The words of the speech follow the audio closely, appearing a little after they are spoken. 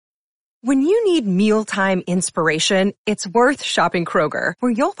When you need mealtime inspiration, it's worth shopping Kroger,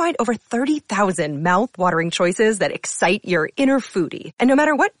 where you'll find over 30,000 mouth-watering choices that excite your inner foodie. And no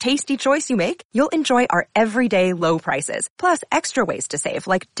matter what tasty choice you make, you'll enjoy our everyday low prices, plus extra ways to save,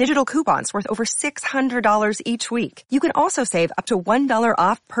 like digital coupons worth over $600 each week. You can also save up to $1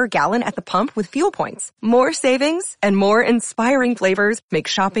 off per gallon at the pump with fuel points. More savings and more inspiring flavors make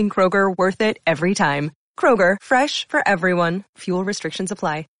shopping Kroger worth it every time. Kroger, fresh for everyone. Fuel restrictions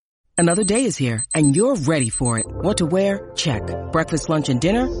apply. Another day is here, and you're ready for it. What to wear? Check. Breakfast, lunch, and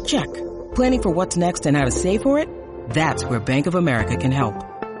dinner? Check. Planning for what's next and how to save for it? That's where Bank of America can help.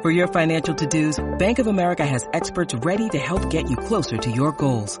 For your financial to-dos, Bank of America has experts ready to help get you closer to your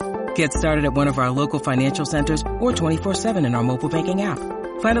goals. Get started at one of our local financial centers or 24/7 in our mobile banking app.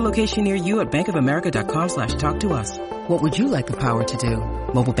 Find a location near you at bankofamerica.com/talktous. What would you like the power to do?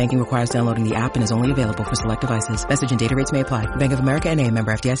 Mobile banking requires downloading the app and is only available for select devices. Message and data rates may apply. Bank of America N.A.,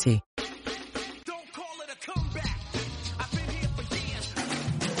 member FDIC. Don't call it a comeback. I've been here for years.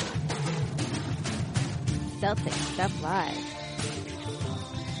 Celtic Stuff Live.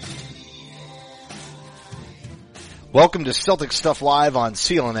 Welcome to Celtic Stuff Live on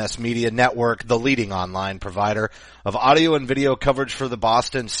CLNS Media Network, the leading online provider of audio and video coverage for the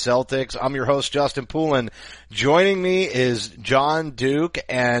Boston Celtics. I'm your host, Justin Poulin. Joining me is John Duke,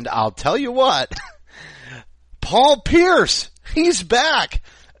 and I'll tell you what, Paul Pierce, he's back.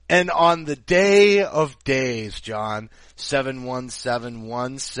 And on the day of days, John,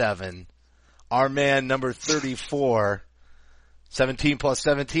 71717, our man number 34, 17 plus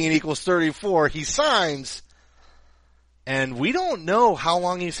 17 equals 34, he signs. And we don't know how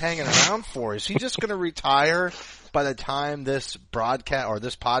long he's hanging around for. Is he just going to retire by the time this broadcast or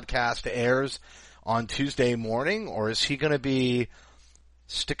this podcast airs on Tuesday morning, or is he going to be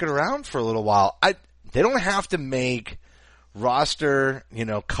sticking around for a little while? They don't have to make roster,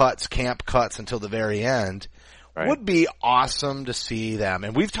 cuts, camp cuts until the very end. Right. Would be awesome to see them.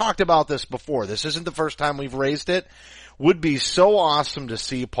 And we've talked about this before. This isn't the first time we've raised it. Would be so awesome to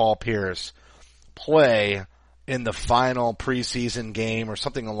see Paul Pierce play in the final preseason game or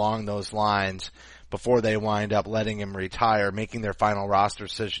something along those lines before they wind up letting him retire, making their final roster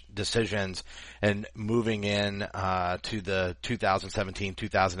decisions and moving in to the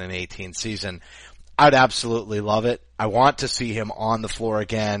 2017-2018 season. I'd absolutely love it. I want to see him on the floor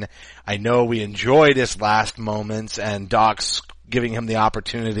again. I know we enjoyed his last moments and Doc's giving him the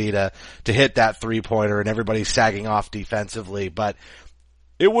opportunity to hit that three-pointer and everybody sagging off defensively, but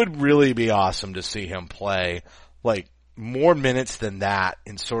it would really be awesome to see him play like more minutes than that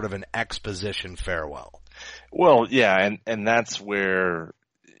in sort of an exposition farewell. Well, yeah, and that's where,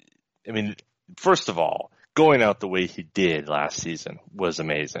 I mean, first of all, going out the way he did last season was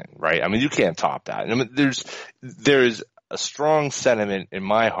amazing, right? I mean, you can't top that. I mean, there's a strong sentiment in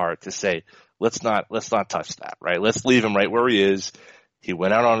my heart to say, let's not touch that, right? Let's leave him right where he is. He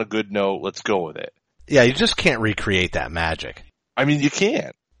went out on a good note. Let's go with it. Yeah, you just can't recreate that magic. I mean, you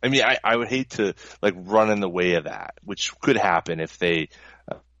can't. I mean, I would hate to run in the way of that, which could happen if they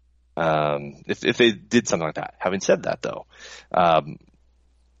did something like that. Having said that, though,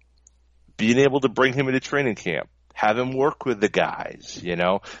 being able to bring him into training camp, have him work with the guys,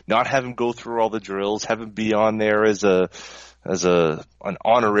 not have him go through all the drills, have him be on there as an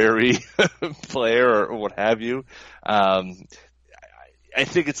honorary player or what have you. I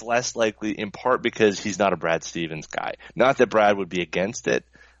think it's less likely in part because he's not a Brad Stevens guy. Not that Brad would be against it,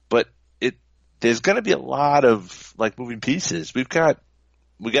 but there's going to be a lot of moving pieces. We got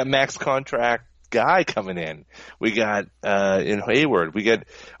max contract guy coming in. We got in Hayward. We got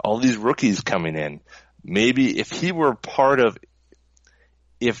all these rookies coming in. Maybe if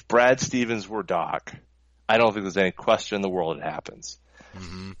Brad Stevens were Doc, I don't think there's any question in the world it happens.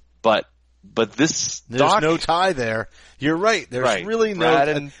 Mm-hmm. But there's no tie there. You're right. There's really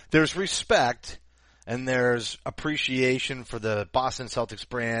there's respect and there's appreciation for the Boston Celtics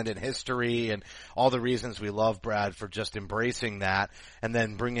brand and history and all the reasons we love Brad for just embracing that and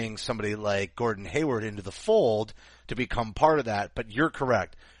then bringing somebody like Gordon Hayward into the fold to become part of that. But you're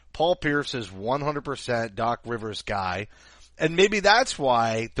correct. Paul Pierce is 100% Doc Rivers guy. And maybe that's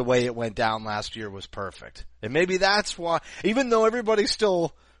why the way it went down last year was perfect. And maybe that's why, even though everybody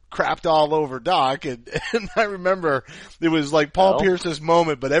still crapped all over Doc, and I remember it was like Paul Pierce's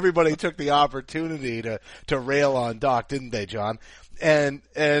moment, but everybody took the opportunity to rail on Doc, didn't they, John? And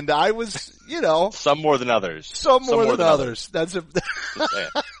I was, some more than others. Some more than others. That's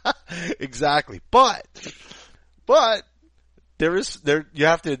exactly. But you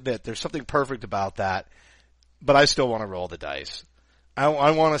have to admit there's something perfect about that. But I still want to roll the dice.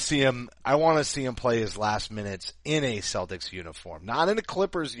 I want to see him. I want to see him play his last minutes in a Celtics uniform, not in a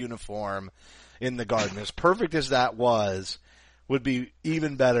Clippers uniform in the Garden. As perfect as that was, would be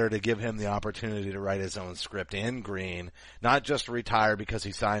even better to give him the opportunity to write his own script in green, not just retire because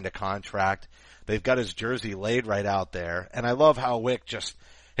he signed a contract. They've got his jersey laid right out there, and I love how Wick just,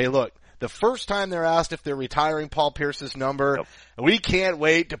 hey, look. The first time they're asked if they're retiring Paul Pierce's number, we can't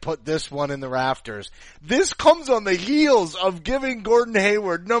wait to put this one in the rafters. This comes on the heels of giving Gordon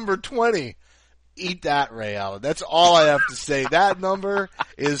Hayward number 20. Eat that, Ray Allen. That's all I have to say. That number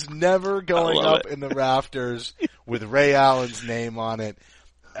is never going up in the rafters with Ray Allen's name on it.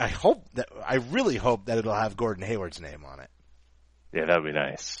 I really hope that it'll have Gordon Hayward's name on it. Yeah, that would be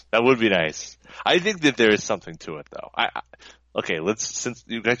nice. That would be nice. I think that there is something to it, though. Okay, since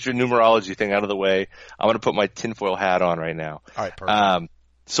you got your numerology thing out of the way, I'm going to put my tinfoil hat on right now. All right, perfect.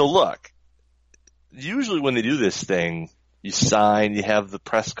 So look, usually when they do this thing, you sign, you have the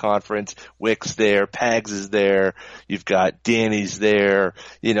press conference, Wick's there, Pags is there, you've got Danny's there,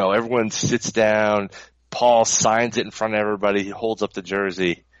 everyone sits down, Paul signs it in front of everybody, he holds up the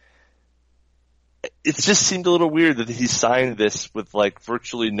jersey. It just seemed a little weird that he signed this with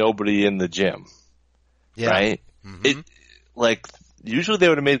virtually nobody in the gym. Yeah. Right? Mm-hmm. Usually they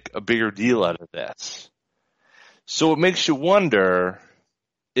would have made a bigger deal out of this. So it makes you wonder,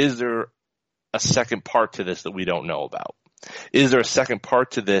 is there a second part to this that we don't know about? Is there a second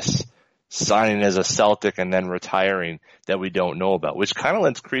part to this signing as a Celtic and then retiring that we don't know about? Which kind of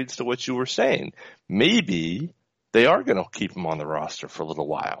lends credence to what you were saying. Maybe they are going to keep him on the roster for a little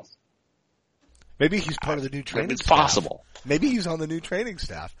while. Maybe he's part of the new training staff. It's possible. Maybe he's on the new training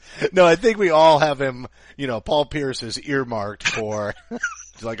staff. No, I think we all have him, Paul Pierce is earmarked for, do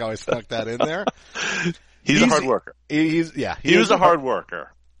you like how I stuck that in there? He's a hard worker. He was a hard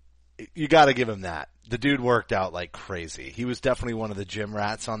worker. You gotta give him that. The dude worked out like crazy. He was definitely one of the gym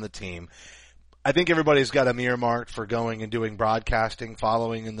rats on the team. I think everybody's got him earmarked for going and doing broadcasting,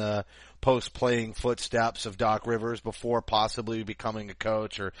 following in the post-playing footsteps of Doc Rivers before possibly becoming a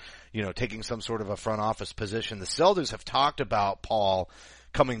coach or, taking some sort of a front office position. The Celtics have talked about Paul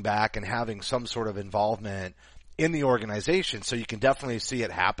coming back and having some sort of involvement in the organization, so you can definitely see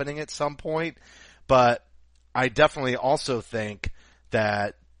it happening at some point. But I definitely also think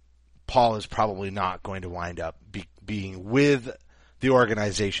that Paul is probably not going to wind up being with the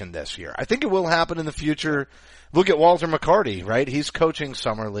organization this year. I think it will happen in the future. Look at Walter McCarty, right? He's coaching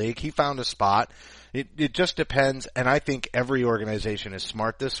Summer League. He found a spot. It just depends, and I think every organization is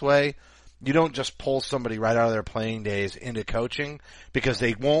smart this way. You don't just pull somebody right out of their playing days into coaching because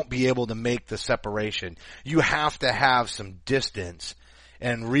they won't be able to make the separation. You have to have some distance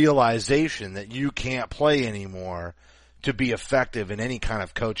and realization that you can't play anymore to be effective in any kind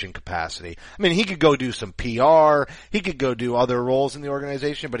of coaching capacity. I mean, he could go do some PR, he could go do other roles in the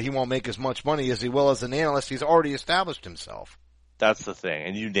organization, but he won't make as much money as he will as an analyst. He's already established himself. That's the thing,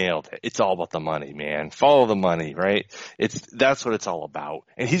 and you nailed it. It's all about the money, man. Follow the money, right? That's what it's all about.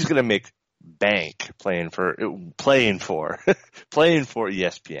 And he's going to make bank playing for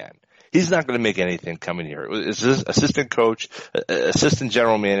ESPN. He's not going to make anything coming here. It's just assistant coach, assistant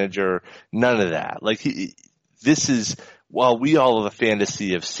general manager, none of that. This is, while we all have a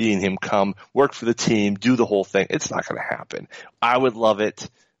fantasy of seeing him come, work for the team, do the whole thing, it's not going to happen. I would love it,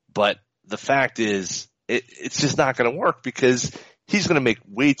 but the fact is, it's just not going to work because he's going to make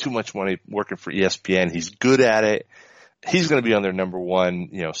way too much money working for ESPN. He's good at it. He's going to be on their number one,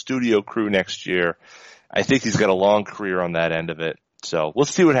 studio crew next year. I think he's got a long career on that end of it. So we'll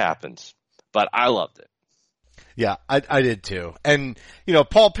see what happens. But I loved it. Yeah, I did too. And,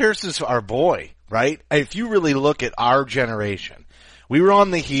 Paul Pierce is our boy. Right? If you really look at our generation, we were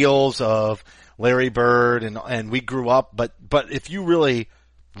on the heels of Larry Bird and we grew up, but if you really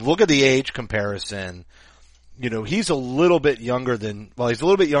look at the age comparison, he's a little bit younger than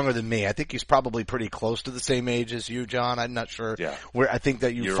me. I think he's probably pretty close to the same age as you, John. I'm not sure. Yeah. I think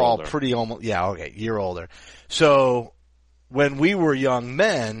that you Year fall older. pretty almost, year older. So when we were young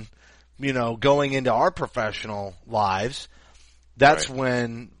men, going into our professional lives, that's Right.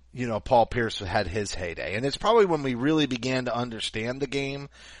 when, Paul Pierce had his heyday. And it's probably when we really began to understand the game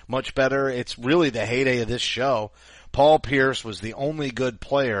much better. It's really the heyday of this show. Paul Pierce was the only good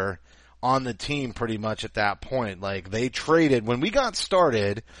player on the team pretty much at that point. They traded, when we got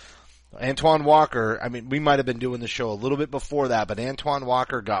started, Antoine Walker, we might have been doing the show a little bit before that, but Antoine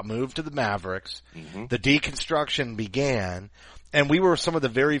Walker got moved to the Mavericks. Mm-hmm. The deconstruction began. And we were some of the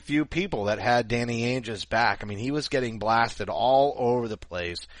very few people that had Danny Ainge's back. I mean, he was getting blasted all over the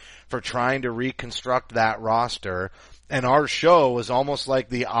place for trying to reconstruct that roster. And our show was almost like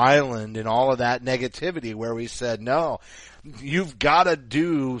the island in all of that negativity where we said, no, you've got to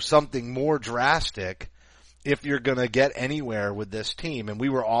do something more drastic if you're going to get anywhere with this team. And we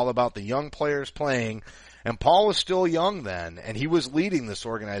were all about the young players playing. And Paul was still young then, and he was leading this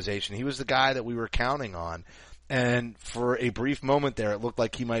organization. He was the guy that we were counting on. And for a brief moment there, it looked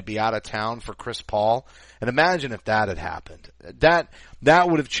like he might be out of town for Chris Paul. And imagine if that had happened. That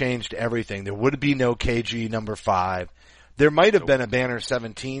would have changed everything. There would be no KG number 5. There might have been a banner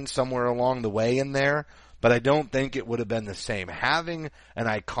 17 somewhere along the way in there, but I don't think it would have been the same. Having an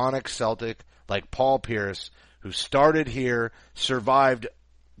iconic Celtic like Paul Pierce, who started here, survived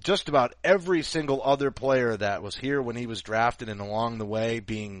just about every single other player that was here when he was drafted and along the way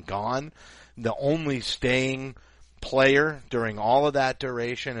being gone, the only staying player during all of that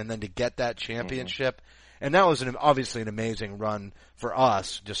duration, and then to get that championship. And that was obviously an amazing run for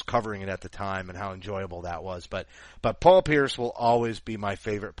us, just covering it at the time and how enjoyable that was. But Paul Pierce will always be my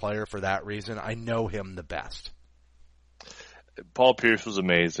favorite player for that reason. I know him the best. Paul Pierce was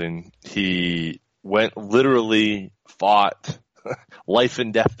amazing. He literally fought life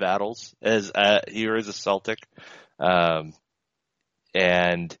and death battles as here as a Celtic. And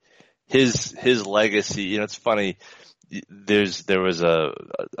his legacy, it's funny. There was a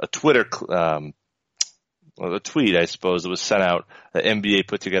Twitter, a tweet, I suppose, that was sent out. The NBA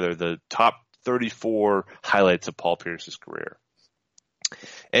put together the top 34 highlights of Paul Pierce's career.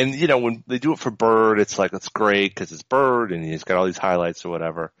 And, when they do it for Bird, it's like, it's great because it's Bird and he's got all these highlights or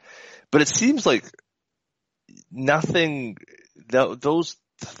whatever. But it seems like those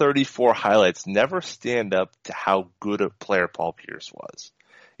 34 highlights never stand up to how good a player Paul Pierce was.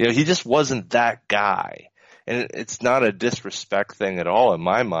 He just wasn't that guy. And it's not a disrespect thing at all in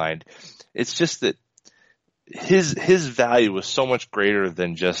my mind. It's just that his value was so much greater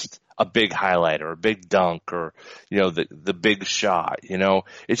than just a big highlight or a big dunk or, the big shot,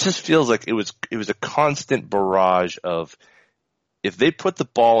 It just feels like it was a constant barrage of, if they put the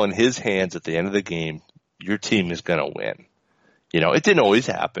ball in his hands at the end of the game, your team is going to win. It didn't always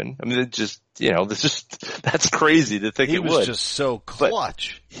happen. I mean, it just, that's crazy to think it would. He was just so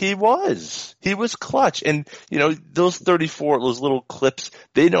clutch. But he was clutch. And, those 34, those little clips,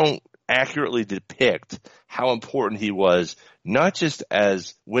 they don't accurately depict how important he was, not just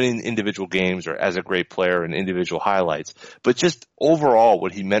as winning individual games or as a great player in individual highlights, but just overall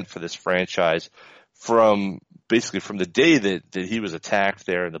what he meant for this franchise from the day that he was attacked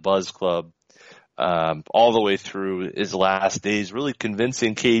there in the Buzz Club, all the way through his last days, really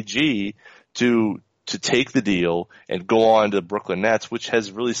convincing KG to take the deal and go on to the Brooklyn Nets, which has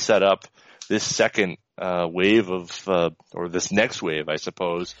really set up this second wave or this next wave, I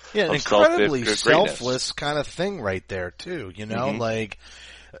suppose. Yeah, an incredibly selfless kind of thing right there too, and I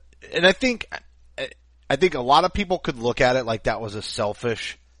think a lot of people could look at it like that was a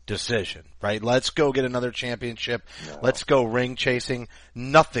selfish decision, right? Let's go get another championship. No. Let's go ring chasing.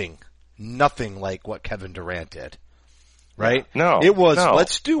 Nothing like what Kevin Durant did, right? No. It was,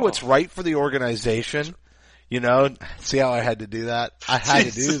 let's do what's right for the organization. See how I had to do that? I had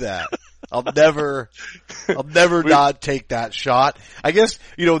to do that. I'll never not take that shot. I guess,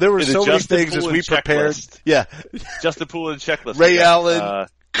 there were so many things as we prepared. Yeah. Justin Poole and checklist. Ray Allen.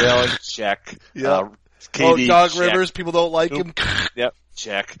 Check. Yeah. KD, Dog check. Rivers, people don't like him. Yep.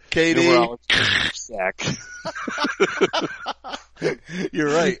 Check. KD. Check.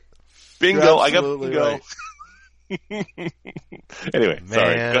 You're right. Bingo. I got bingo. Right. Anyway, Man.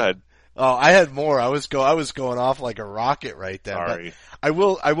 Sorry. Go ahead. Oh, I had more. I was going off like a rocket right there. Sorry.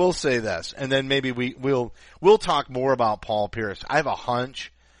 But I will say this, and then maybe we'll talk more about Paul Pierce. I have a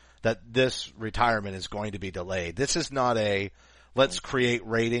hunch that this retirement is going to be delayed. This is not a let's create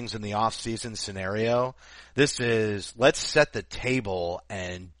ratings in the off-season scenario. This is let's set the table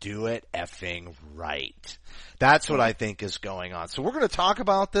and do it effing right. That's what I think is going on. So we're going to talk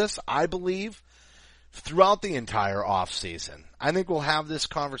about this, I believe, throughout the entire off season. I think we'll have this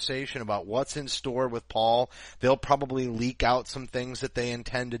conversation about what's in store with Paul. They'll probably leak out some things that they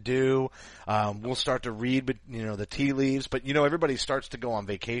intend to do. We'll start to read, the tea leaves, but everybody starts to go on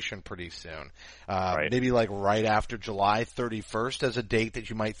vacation pretty soon. Right. Maybe like right after July 31st as a date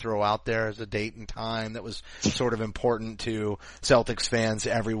that you might throw out there as a date and time that was sort of important to Celtics fans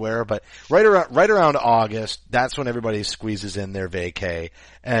everywhere. But right around August, that's when everybody squeezes in their vacay.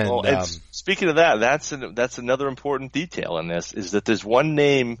 And, speaking of that, that's another important detail in this, is that there's one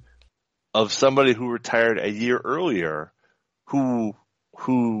name of somebody who retired a year earlier who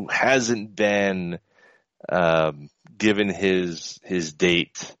hasn't been given his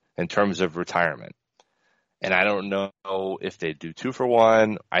date in terms of retirement. And I don't know if they'd do 2 for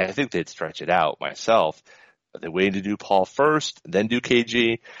 1. I think they'd stretch it out myself. Are they waiting to do Paul first, then do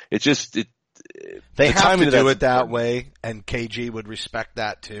KG? They have to do it that way, and KG would respect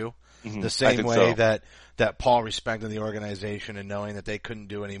that too. Mm-hmm. The same way so. that Paul respected the organization and knowing that they couldn't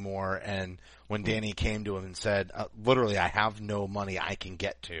do anymore. And when Danny came to him and said, literally, I have no money I can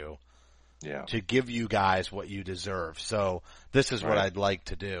get to give you guys what you deserve. So this is what I'd like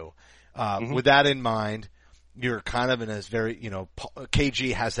to do. With that in mind, you're kind of in this very,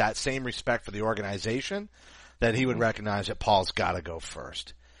 KG has that same respect for the organization that he would recognize that Paul's got to go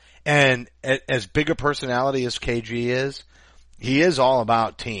first. And as big a personality as KG is, he is all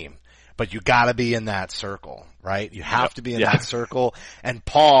about team. But you got to be in that circle, right? You have to be in that circle. And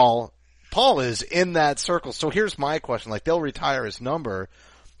Paul is in that circle. So here's my question. Like, they'll retire his number,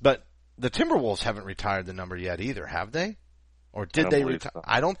 but the Timberwolves haven't retired the number yet either, have they? Or did they retire? So.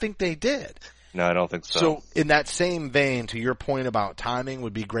 I don't think they did. No, I don't think so. So in that same vein, to your point about timing,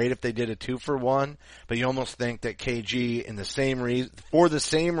 would be great if they did a 2 for 1, but you almost think that KG, for the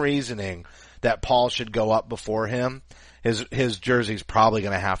same reasoning that Paul should go up before him, his jersey's probably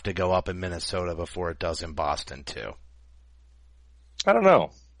going to have to go up in Minnesota before it does in Boston too. I don't know.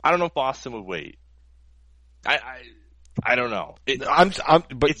 I don't know if Boston would wait. I don't know.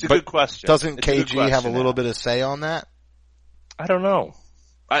 But it's a good question. Doesn't KG have a little bit of say on that? I don't know.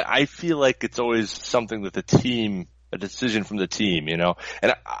 I feel like it's always something with the team, a decision from the team, and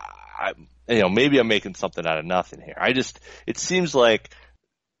I maybe I'm making something out of nothing here. It seems like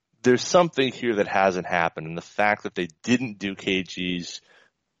there's something here that hasn't happened, and the fact that they didn't do KG's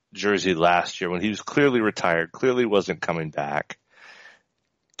jersey last year when he was clearly retired, clearly wasn't coming back.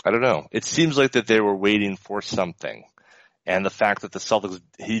 I don't know. It seems like that they were waiting for something. And the fact that the Celtics,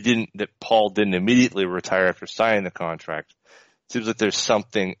 that Paul didn't immediately retire after signing the contract, seems like there's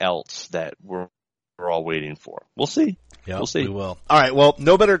something else that we're all waiting for. We'll see. Yeah, we'll see. We will. All right. Well,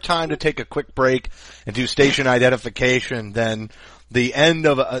 no better time to take a quick break and do station identification than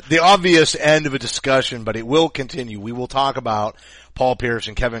the obvious end of a discussion, but it will continue. We will talk about Paul Pierce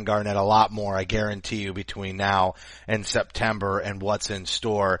and Kevin Garnett a lot more, I guarantee you, between now and September and what's in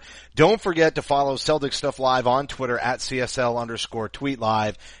store. Don't forget to follow Celtic Stuff Live on Twitter at CSL_tweet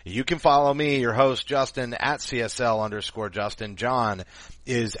live. You can follow me, your host, Justin, at CSL_Justin. John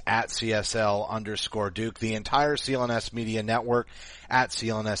is at CSL_Duke. The entire CLNS Media Network at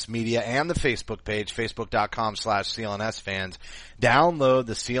CLNS Media and the Facebook page, facebook.com/CLNS fans. Download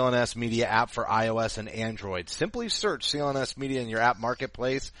the CLNS Media app for iOS and Android. Simply search CLNS Media in your app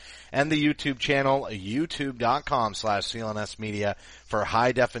marketplace, and the YouTube channel, youtube.com/CLNS Media for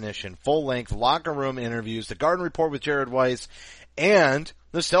high definition, full length locker room interviews, the Garden Report with Jared Weiss, and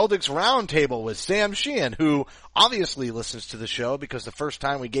the Celtics Roundtable with Sam Sheehan, who obviously listens to the show because the first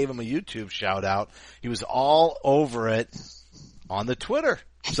time we gave him a YouTube shout out, he was all over it on the Twitter.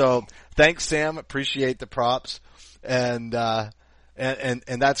 So thanks, Sam. Appreciate the props. And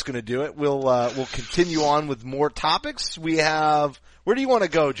that's going to do it. We'll continue on with more topics. We have, where do you want to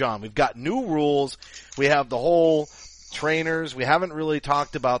go, John? We've got new rules. We have the whole trainers. We haven't really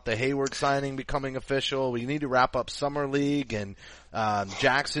talked about the Hayward signing becoming official. We need to wrap up Summer League and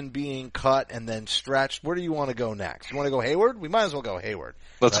Jackson being cut and then stretched. Where do you want to go next? You want to go Hayward? We might as well go Hayward.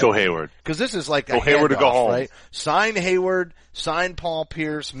 Let's go Hayward. Because this is like go Hayward handoff, to go home. Right? Sign Hayward, sign Paul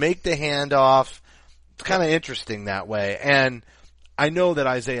Pierce, make the handoff. It's kind of interesting that way. And I know that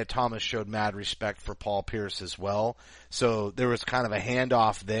Isaiah Thomas showed mad respect for Paul Pierce as well. So there was kind of a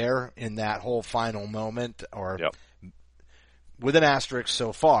handoff there in that whole final moment, or with an asterisk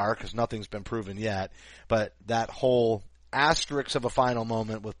so far, because nothing's been proven yet. But that whole asterisk of a final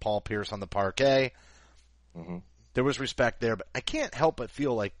moment with Paul Pierce on the parquet, there was respect there. But I can't help but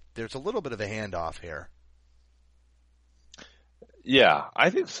feel like there's a little bit of a handoff here. Yeah,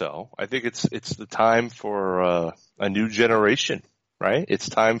 I think so. I think it's the time for a new generation, right? It's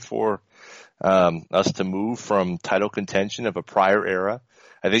time for us to move from title contention of a prior era.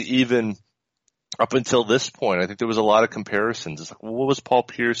 I think even up until this point, I think there was a lot of comparisons. It's like, well, what was Paul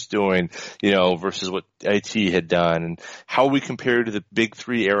Pierce doing, versus what IT had done, and how we compare to the Big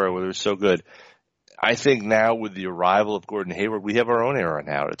Three era where they were so good. I think now with the arrival of Gordon Hayward, we have our own era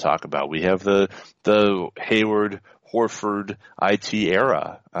now to talk about. We have the Hayward, Horford, IT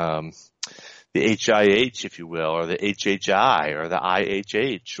era, the HIH, if you will, or the HHI, or the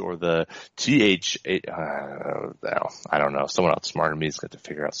IHH, or the TH. I don't know. Someone else smarter than me is going to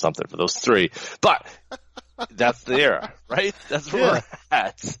figure out something for those three. But that's the era, right? That's where we're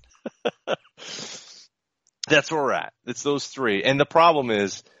at. That's where we're at. It's those three. And the problem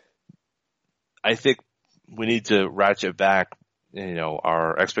is, I think we need to ratchet back,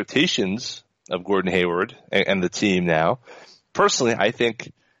 our expectations of Gordon Hayward and the team now. Personally, I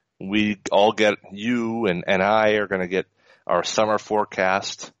think we all you and I are going to get our summer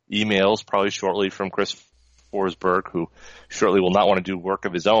forecast emails probably shortly from Chris Forsberg, who shortly will not want to do work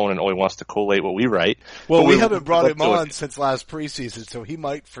of his own and only wants to collate what we write. Well, we haven't brought him on since last preseason, so he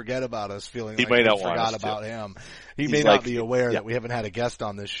might forget about us, feeling like we forgot about him. He may not be aware that we haven't had a guest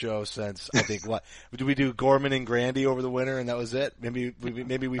on this show since, I think, what did we do, Gorman and Grandy over the winter, and that was it?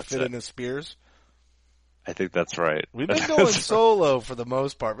 Maybe we fit into Spears? I think that's right. We've been going solo for the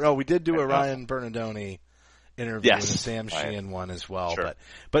most part. No, we did do a Ryan Bernardoni interview and a Sam Sheehan one as well. Sure.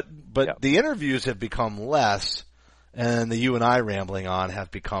 But the interviews have become less, and the you and I rambling on have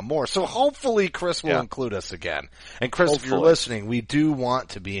become more. So hopefully Chris will include us again. And Chris, if you're listening, we do want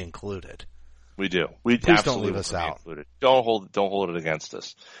to be included. We do. We Please absolutely don't leave us out. Included. Don't hold it against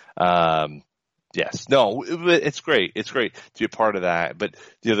us. Yes. No, it's great. It's great to be a part of that. But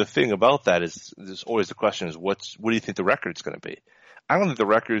the thing about that is there's always the question is what do you think the record's going to be? I don't think the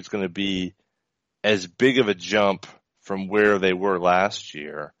record is going to be as big of a jump from where they were last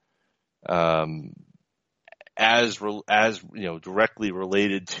year, as directly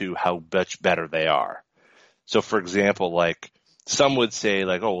related to how much better they are. So, for example, like some would say,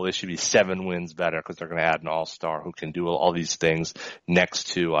 like, oh, well, they should be 7 wins better because they're going to add an all-star who can do all these things next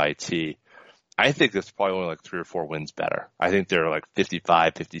to IT. I think it's probably only like 3 or 4 wins better. I think they're like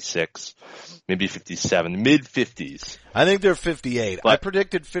 55, 56, maybe 57, mid-50s. I think they're 58. I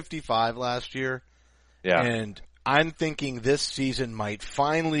predicted 55 last year. Yeah. And I'm thinking this season might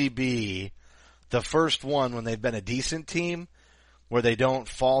finally be the first one when they've been a decent team where they don't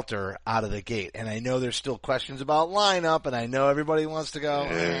falter out of the gate. And I know there's still questions about lineup, and I know everybody wants to go,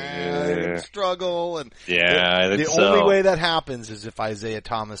 struggle. And the only way that happens is if Isaiah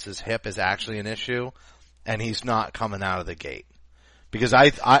Thomas's hip is actually an issue and he's not coming out of the gate. Because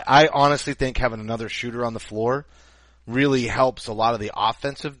I honestly think having another shooter on the floor really helps a lot of the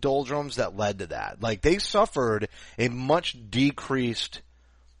offensive doldrums that led to that. Like, they suffered a much decreased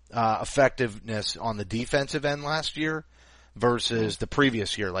effectiveness on the defensive end last year versus the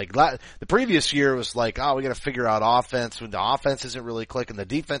previous year. Like, the previous year was like, oh, we got to figure out offense when the offense isn't really clicking. The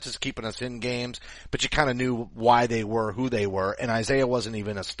defense is keeping us in games, but you kind of knew why they were who they were, and Isaiah wasn't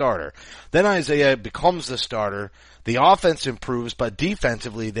even a starter. Then Isaiah becomes the starter. The offense improves, but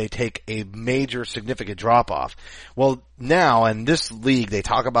defensively they take a major significant drop-off. Well, now in this league, they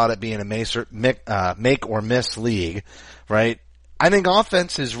talk about it being a make or miss league, right? I think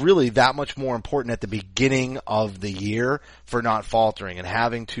offense is really that much more important at the beginning of the year for not faltering, and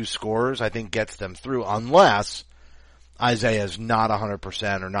having 2 scorers I think gets them through unless Isaiah is not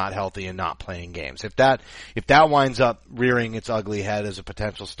 100% or not healthy and not playing games. If that winds up rearing its ugly head as a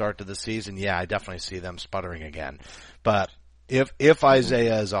potential start to the season, yeah, I definitely see them sputtering again. But if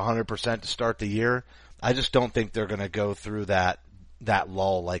Isaiah is 100% to start the year, I just don't think they're going to go through that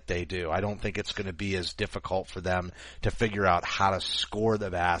lull like they do. I don't think it's going to be as difficult for them to figure out how to score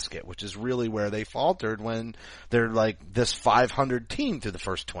the basket, which is really where they faltered when they're like this 500 team through the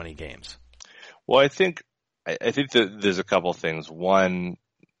first 20 games. Well, I think that there's a couple things. One,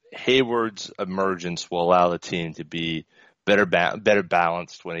 Hayward's emergence will allow the team to be better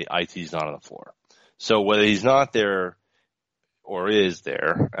balanced when IT's not on the floor. So whether he's not there or is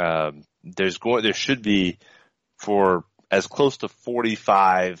there, there should be for as close to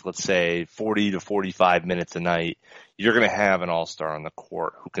 45, let's say 40 to 45 minutes a night, you're going to have an all-star on the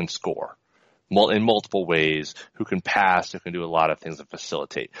court who can score in multiple ways, who can pass, who can do a lot of things and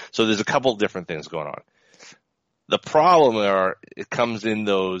facilitate. So there's a couple of different things going on. The problem it comes in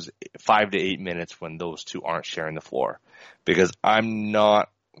those 5 to 8 minutes when those two aren't sharing the floor, because I'm not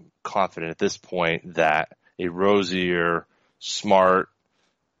confident at this point that a Rozier, Smart,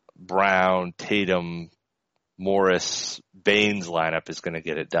 Brown, Tatum, Morris, Baines lineup is going to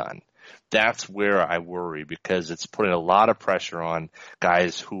get it done. That's where I worry, because it's putting a lot of pressure on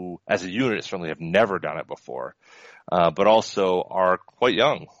guys who, as a unit, certainly have never done it before, but also are quite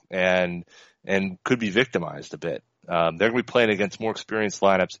young and could be victimized a bit. They're going to be playing against more experienced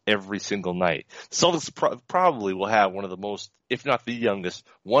lineups every single night. Celtics probably will have one of the most, if not the youngest,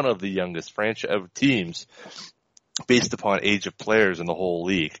 one of the youngest franchise teams based upon age of players in the whole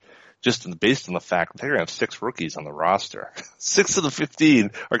league. Just based on the fact that they're going to have 6 rookies on the roster. 6 of the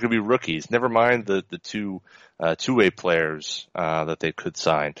 15 are going to be rookies. Never mind the two-way players that they could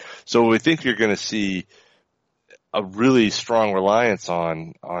sign. So I think you're going to see a really strong reliance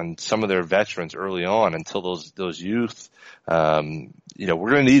on some of their veterans early on until those youth, we're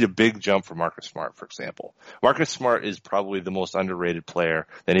going to need a big jump for Marcus Smart, for example. Marcus Smart is probably the most underrated player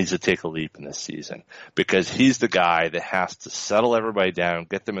that needs to take a leap in this season because he's the guy that has to settle everybody down,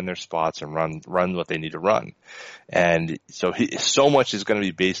 get them in their spots and run what they need to run. And so so much is going to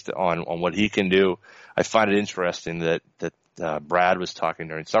be based on what he can do. I find it interesting that Brad was talking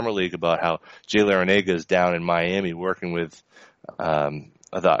during Summer League about how Jay Larranaga is down in Miami working with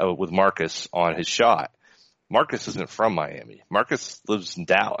Marcus on his shot. Marcus isn't from Miami. Marcus lives in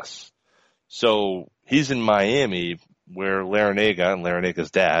Dallas. So he's in Miami where Larranaga and Larranaga's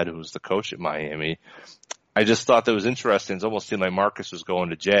dad, who's the coach at Miami, I just thought that was interesting. It almost seemed like Marcus was going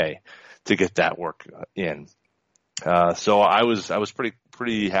to Jay to get that work in. So I was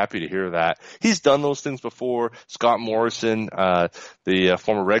pretty happy to hear that. With done those things before. Scott Morrison, the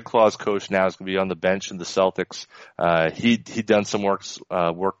former Red Claws coach, now is going to be on the bench in the Celtics. He'd done some work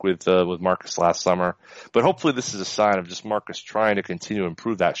with Marcus last summer. But hopefully this is a sign of just Marcus trying to continue to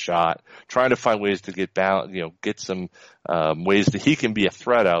improve that shot, trying to find ways to get some ways that he can be a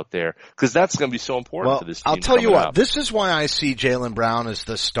threat out there, because that's going to be so important for this team. I'll tell you what, up. This is why I see Jaylen Brown as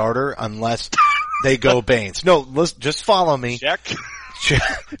the starter unless they go Baines. No, just follow me. Check.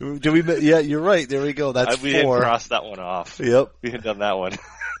 Yeah, you're right. There we go. That's 4. We didn't cross that one off. Yep. We had done that one.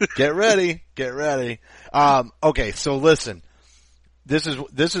 Get ready. Okay, so listen. This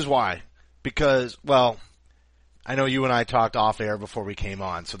is why. Because, well, I know you and I talked off air before we came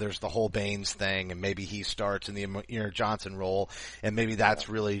on, so there's the whole Baines thing, and maybe he starts in the Amir Johnson role, and maybe that's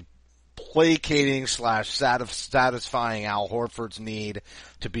really placating / satisfying Al Horford's need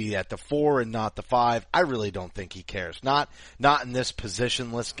to be at the 4 and not the 5. I really don't think he cares. Not in this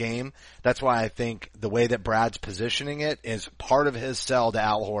positionless game. That's why I think the way that Brad's positioning it is part of his sell to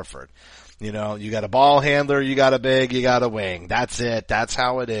Al Horford. You know, you got a ball handler, you got a big, you got a wing. That's it. That's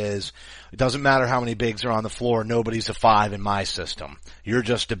how it is. It doesn't matter how many bigs are on the floor. Nobody's a 5 in my system. You're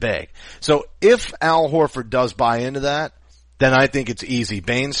just a big. So if Al Horford does buy into that, then I think it's easy.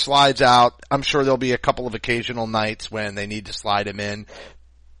 Baines slides out. I'm sure there'll be a couple of occasional nights when they need to slide him in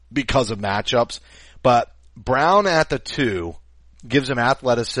because of matchups. But Brown at the 2 gives him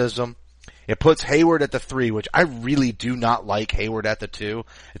athleticism. It puts Hayward at the 3, which I really do not like Hayward at the 2.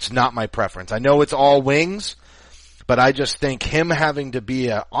 It's not my preference. I know it's all wings, but I just think him having to be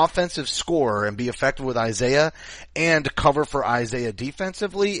an offensive scorer and be effective with Isaiah and cover for Isaiah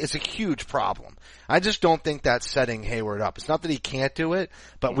defensively is a huge problem. I just don't think that's setting Hayward up. It's not that he can't do it,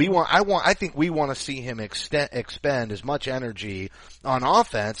 but I think we want to see him expend as much energy on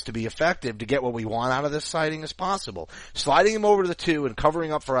offense to be effective to get what we want out of this sighting as possible. Sliding him over to the 2 and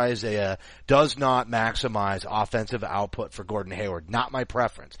covering up for Isaiah does not maximize offensive output for Gordon Hayward. Not my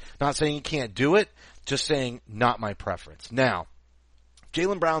preference. Not saying he can't do it, just saying not my preference. Now,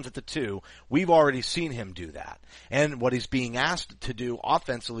 Jaylen Brown's at the 2. We've already seen him do that. And what he's being asked to do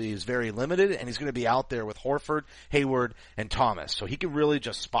offensively is very limited, and he's going to be out there with Horford, Hayward, and Thomas. So he can really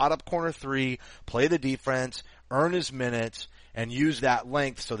just spot up corner 3, play the defense, earn his minutes, and use that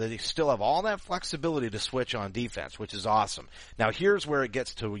length so that he still have all that flexibility to switch on defense, which is awesome. Now here's where it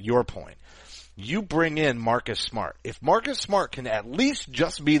gets to your point. You bring in Marcus Smart. If Marcus Smart can at least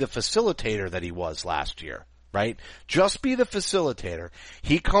just be the facilitator that he was last year, right? Just be the facilitator.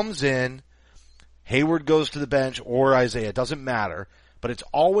 He comes in, Hayward goes to the bench, or Isaiah, it doesn't matter, but it's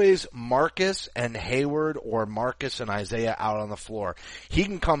always Marcus and Hayward or Marcus and Isaiah out on the floor. He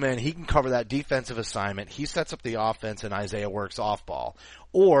can come in, he can cover that defensive assignment, he sets up the offense and Isaiah works off ball.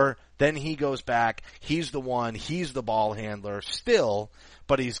 Or then he goes back, he's the ball handler still,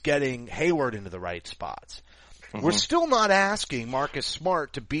 but he's getting Hayward into the right spots. Mm-hmm. We're still not asking Marcus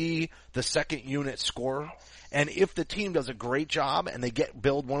Smart to be the second unit scorer. And if the team does a great job and they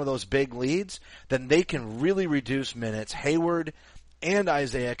build one of those big leads, then they can really reduce minutes. Hayward and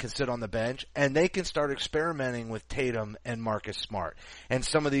Isaiah can sit on the bench, and they can start experimenting with Tatum and Marcus Smart and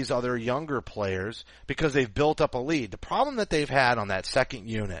some of these other younger players because they've built up a lead. The problem that they've had on that second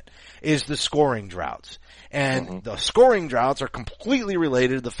unit is the scoring droughts. And the scoring droughts are completely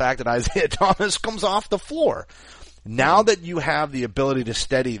related to the fact that Isaiah Thomas comes off the floor. Now that you have the ability to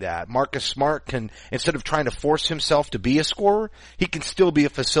steady that, Marcus Smart can, instead of trying to force himself to be a scorer, he can still be a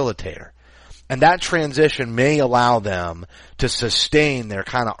facilitator. And that transition may allow them to sustain their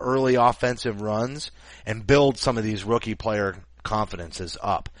kind of early offensive runs and build some of these rookie player confidences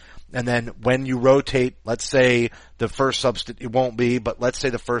up. And then when you rotate, let's say the first substitute, it won't be, but let's say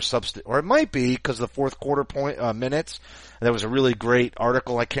the first substitute, or it might be because the fourth quarter minutes. There was a really great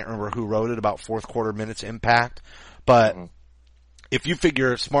article, I can't remember who wrote it, about fourth quarter minutes impact. But if you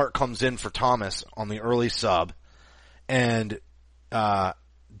figure Smart comes in for Thomas on the early sub, and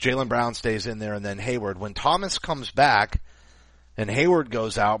Jaylen Brown stays in there, and then Hayward. When Thomas comes back and Hayward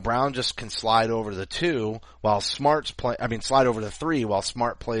goes out, Brown just can slide over to the 2 while slide over to 3 while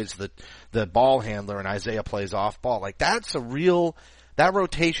Smart plays the ball handler and Isaiah plays off ball. Like, that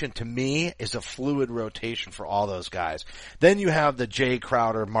rotation to me is a fluid rotation for all those guys. Then you have the Jay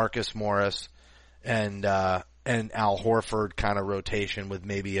Crowder, Marcus Morris, and Al Horford kind of rotation with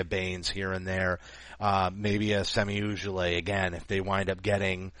maybe a Baines here and there, maybe a Semi Ojeleye again if they wind up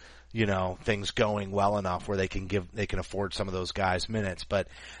getting, things going well enough where they can afford some of those guys minutes. But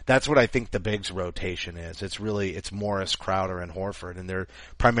that's what I think the bigs rotation is. It's Morris, Crowder, and Horford, and they're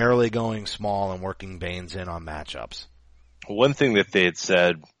primarily going small and working Baines in on matchups. One thing that they had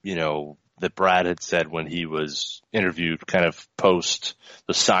said, that Brad had said when he was interviewed kind of post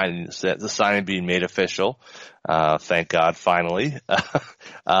the signing being made official, thank God finally,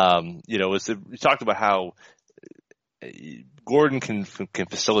 was that we talked about how Gordon can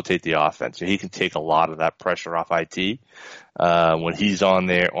facilitate the offense. He can take a lot of that pressure off IT, when he's on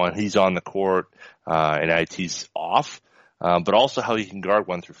the court, and IT's off, but also how he can guard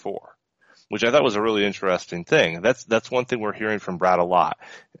 1 through 4. Which I thought was a really interesting thing. That's one thing we're hearing from Brad a lot.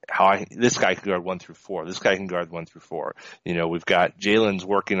 This guy can guard 1 through 4. This guy can guard 1 through 4. We've got Jalen's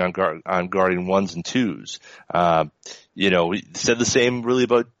working on guarding 1s and 2s. We said the same really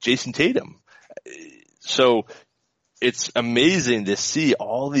about Jason Tatum. So it's amazing to see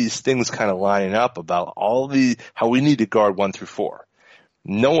all these things kind of lining up about how we need to guard 1 through 4.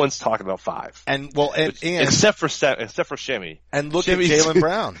 No one's talking about 5. And except for Shimmy. And look Shimmy's, at Jaylen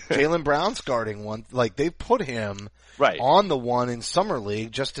Brown. Jaylen Brown's guarding 1. Like, they put him right on the 1 in Summer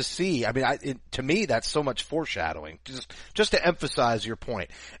League just to see. I mean, to me, that's so much foreshadowing. Just to emphasize your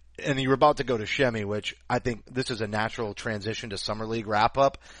point. And you're about to go to Shimmy, which I think this is a natural transition to Summer League wrap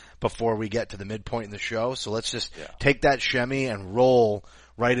up before we get to the midpoint in the show. So let's just take that Shimmy and roll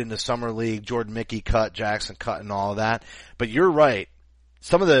right into Summer League, Jordan Mickey cut, Jackson cut, and all of that. But you're right.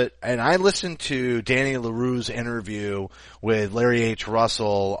 And I listened to Danny LaRue's interview with Larry H.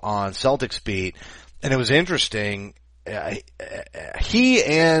 Russell on Celtics Beat, and it was interesting. He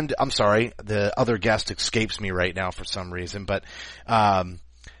and, I'm sorry, the other guest escapes me right now for some reason, but,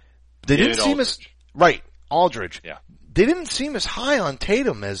 they didn't seem as, right, Aldridge. Yeah. They didn't seem as high on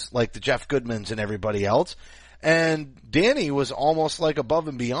Tatum as like the Jeff Goodmans and everybody else. And Danny was almost like above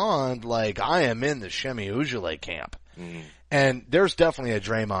and beyond, like, I am in the Semi Ojeleye camp. Mm. And there's definitely a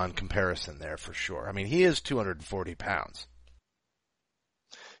Draymond comparison there for sure. I mean, he is 240 pounds.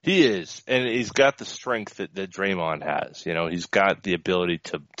 He is, and he's got the strength that Draymond has. He's got the ability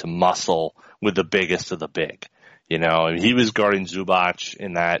to muscle with the biggest of the big. He was guarding Zubac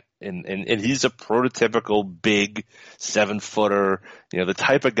in that, and he's a prototypical big 7-footer, the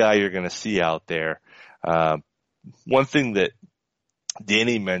type of guy you're going to see out there. One thing that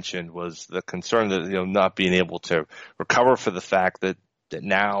Danny mentioned was the concern that, not being able to recover for the fact that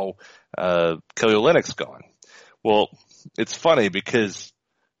now, Kelly Olynyk's gone. Well, it's funny because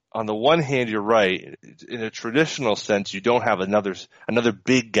on the one hand, you're right. In a traditional sense, you don't have another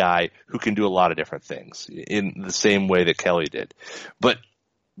big guy who can do a lot of different things in the same way that Kelly did. But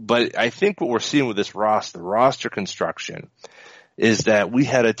I think what we're seeing with this roster construction is that we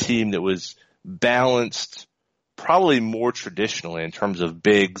had a team that was balanced probably more traditionally in terms of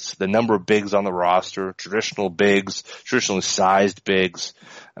bigs, the number of bigs on the roster, traditionally sized bigs,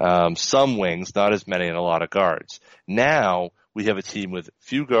 some wings, not as many, and a lot of guards. Now we have a team with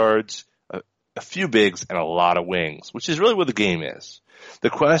few guards, a few bigs, and a lot of wings, which is really what the game is. The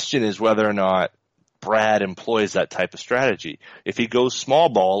question is whether or not Brad employs that type of strategy. If he goes small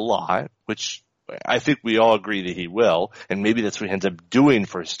ball a lot, which I think we all agree that he will, and maybe that's what he ends up doing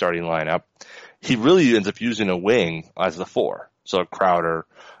for his starting lineup, he really ends up using a wing as the 4. So Crowder,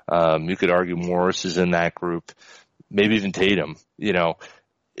 you could argue Morris is in that group, maybe even Tatum.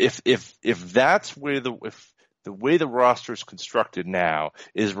 If that's where the way the roster is constructed now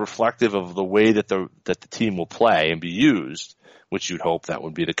is reflective of the way that the team will play and be used, which you'd hope that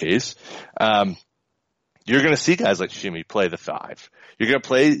would be the case, you're going to see guys like Shimmy play the 5. You're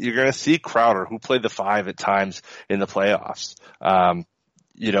going to see Crowder, who played the 5 at times in the playoffs.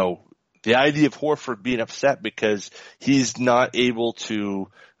 The idea of Horford being upset because he's not able to,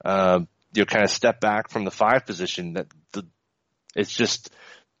 kind of step back from the 5 position. It's just,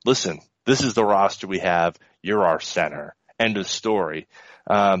 listen, this is the roster we have. You're our center. End of story.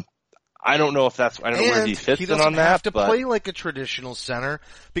 I don't know where he fits in on that. He doesn't have to play like a traditional center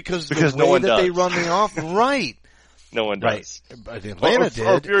because the no way one that does. they run the off, right. No one does. Right. Atlanta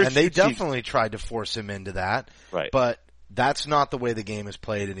did, and they definitely tried to force him into that. Right. But that's not the way the game is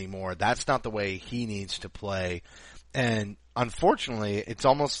played anymore. That's not the way he needs to play. And unfortunately, it's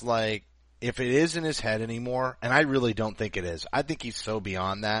almost like if it is in his head anymore, and I really don't think it is. I think he's so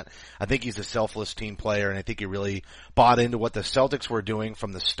beyond that. I think he's a selfless team player, and I think he really bought into what the Celtics were doing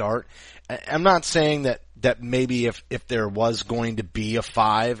from the start. I'm not saying that maybe if there was going to be a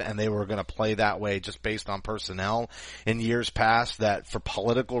 5 and they were going to play that way just based on personnel in years past, that for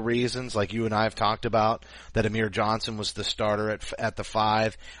political reasons, like you and I have talked about, that Amir Johnson was the starter at the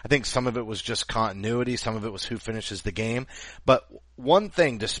 5. I think some of it was just continuity, some of it was who finishes the game. But one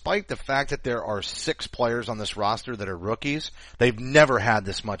thing, despite the fact that there are 6 players on this roster that are rookies, they've never had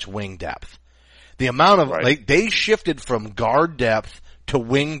this much wing depth. The amount of, they shifted from guard depth to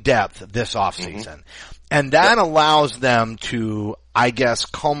wing depth this offseason. Mm-hmm. And that allows them to, I guess,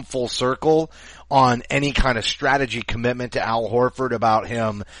 come full circle on any kind of strategy commitment to Al Horford about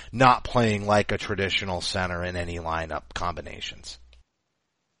him not playing like a traditional center in any lineup combinations.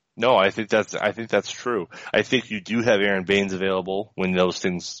 No, I think that's true. I think you do have Aaron Baines available when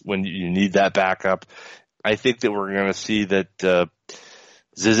you need that backup. I think that we're going to see that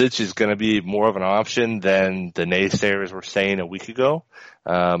Zizic is going to be more of an option than the naysayers were saying a week ago,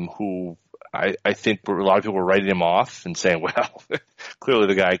 who I think a lot of people were writing him off and saying, well, clearly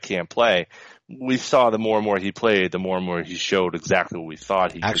the guy can't play. We saw the more and more he played, the more and more he showed exactly what we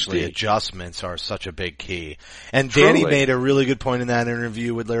thought he could be. Actually, adjustments are such a big key. And Danny made a really good point in that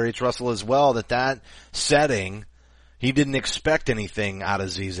interview with Larry H. Russell as well, that setting, he didn't expect anything out of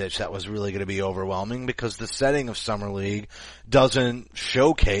Zizic that was really going to be overwhelming, because the setting of Summer League doesn't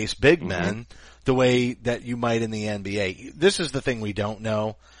showcase big men the way that you might in the NBA. This is the thing we don't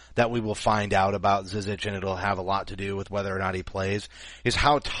know, that we will find out about Zizic, and it'll have a lot to do with whether or not he plays, is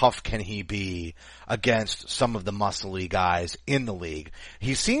how tough can he be against some of the muscly guys in the league.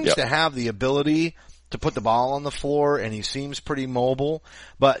 He seems to have the ability to put the ball on the floor, and he seems pretty mobile,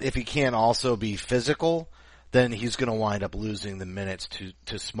 but if he can't also be physical, then he's going to wind up losing the minutes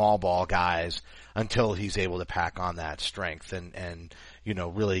to small ball guys until he's able to pack on that strength and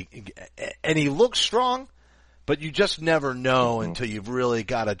really, and he looks strong, but you just never know until you've really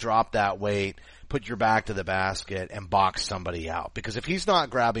got to drop that weight, put your back to the basket, and box somebody out. Because if he's not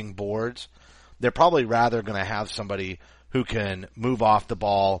grabbing boards, they're probably rather going to have somebody who can move off the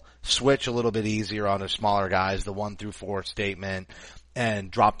ball, switch a little bit easier on the smaller guys, the 1 through 4 statement, and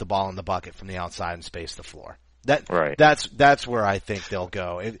drop the ball in the bucket from the outside and space the floor. That's where I think they'll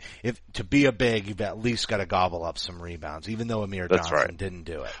go. If to be a big, you've at least got to gobble up some rebounds, even though Amir Johnson didn't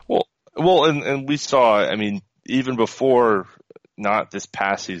do it. Well, and we saw, I mean, even before, not this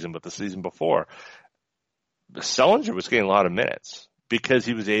past season, but the season before, Sullinger was getting a lot of minutes because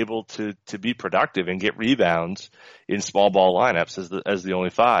he was able to be productive and get rebounds in small ball lineups as the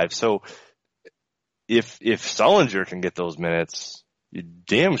only 5. So if Sullinger can get those minutes, you're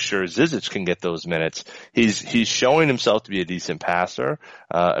damn sure Zizic can get those minutes. He's showing himself to be a decent passer,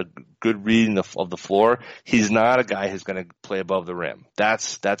 a good reading of the floor. He's not a guy who's going to play above the rim.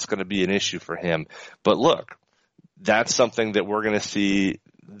 That's going to be an issue for him. But look, that's something that we're going to see,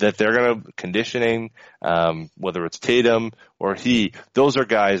 that they're going to conditioning, whether it's Tatum or those are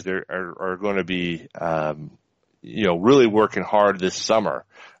guys that are going to be, really working hard this summer,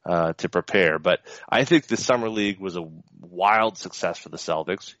 to prepare. But I think the Summer League was a wild success for the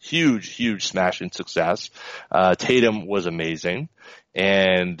Celtics. Huge smashing success. Tatum was amazing.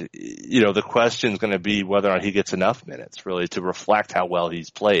 And, the question is going to be whether or not he gets enough minutes really to reflect how well he's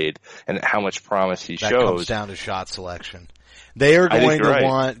played and how much promise he shows. That comes down to shot selection. They're going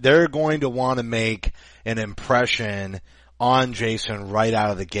to want to make an impression on Jason right out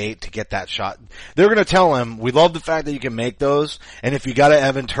of the gate to get that shot. They're going to tell him, we love the fact that you can make those, and if you got to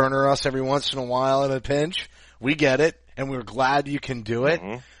Evan Turner us every once in a while in a pinch, we get it, and we're glad you can do it,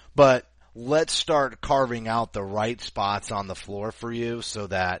 but let's start carving out the right spots on the floor for you so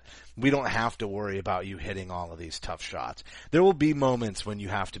that we don't have to worry about you hitting all of these tough shots. There will be moments when you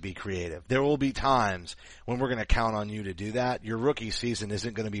have to be creative. There will be times when we're going to count on you to do that. Your rookie season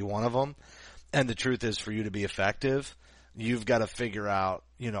isn't going to be one of them, and the truth is, for you to be effective, you've got to figure out,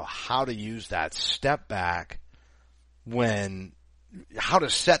 how to use that step back how to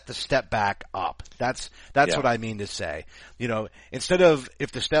set the step back up. That's what I mean to say. Instead of,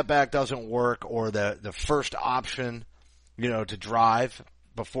 if the step back doesn't work, or the first option, to drive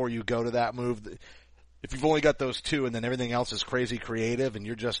before you go to that move, if you've only got those 2 and then everything else is crazy creative and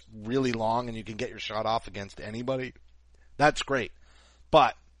you're just really long and you can get your shot off against anybody, that's great.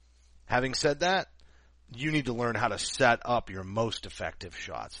 But having said that, you need to learn how to set up your most effective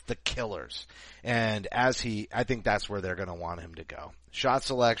shots, the killers. And I think that's where they're going to want him to go. Shot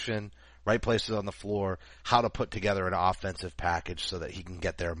selection, right places on the floor, how to put together an offensive package so that he can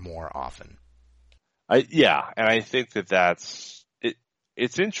get there more often. And I think that's it.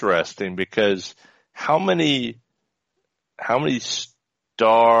 It's interesting because how many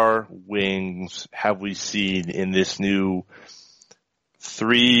star wings have we seen in this new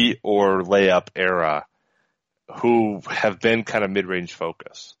 3 or layup era who have been kind of mid-range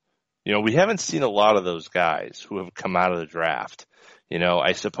focus? You know, we haven't seen a lot of those guys who have come out of the draft. You know,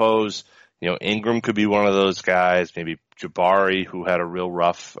 I suppose, you know, Ingram could be one of those guys, maybe Jabari, who had a real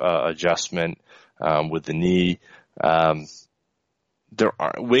rough adjustment with the knee.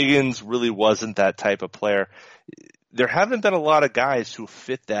 Wiggins really wasn't that type of player. There haven't been a lot of guys who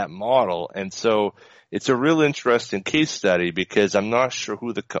fit that model, and so it's a real interesting case study because I'm not sure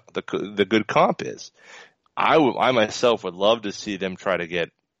who the good comp is. I myself would love to see them try to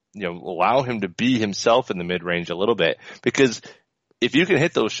get, you know, allow him to be himself in the mid-range a little bit, because if you can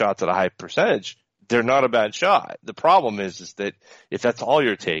hit those shots at a high percentage, they're not a bad shot. The problem is that if that's all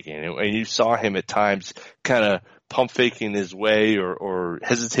you're taking, and you saw him at times kind of pump faking his way or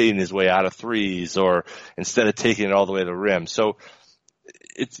hesitating his way out of threes, or instead of taking it all the way to the rim. So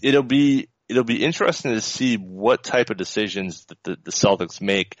it'll be interesting to see what type of decisions that the Celtics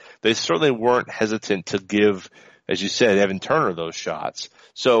make. They certainly weren't hesitant to give, as you said, Evan Turner those shots.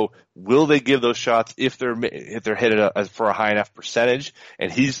 So will they give those shots if they're hit for a high enough percentage,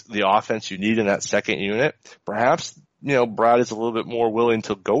 and he's the offense you need in that second unit? Perhaps, you know, Brad is a little bit more willing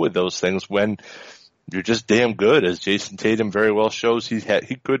to go with those things when you're just damn good, as Jason Tatum very well shows he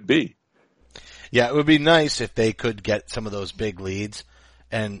could be. Yeah, it would be nice if they could get some of those big leads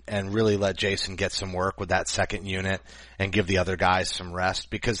and really let Jason get some work with that second unit and give the other guys some rest,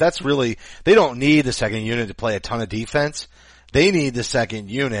 because that's really, they don't need the second unit to play a ton of defense. They need the second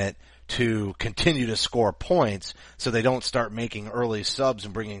unit to continue to score points so they don't start making early subs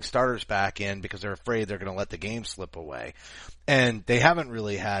and bringing starters back in because they're afraid they're going to let the game slip away. And they haven't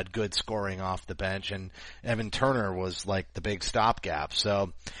really had good scoring off the bench, and Evan Turner was like the big stopgap.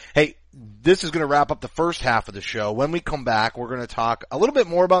 So, hey, this is going to wrap up the first half of the show. When we come back, we're going to talk a little bit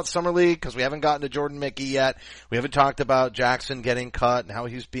more about Summer League because we haven't gotten to Jordan Mickey yet. We haven't talked about Jackson getting cut and how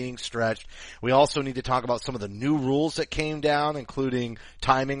he's being stretched. We also need to talk about some of the new rules that came down, including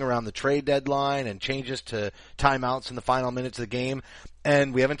timing around the trade deadline and changes to timeouts in the final minutes of the game.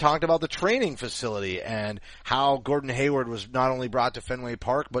 And we haven't talked about the training facility and how Gordon Hayward was not only brought to Fenway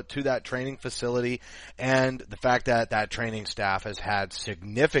Park, but to that training facility, and the fact that that training staff has had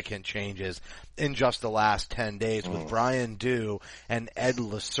significant changes in just the last 10 days with Brian Dew and Ed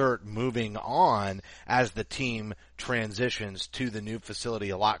Lacerte moving on as the team transitions to the new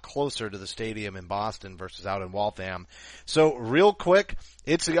facility a lot closer to the stadium in Boston versus out in Waltham. So real quick,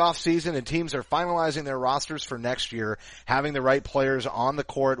 it's the off season and teams are finalizing their rosters for next year. Having the right players on the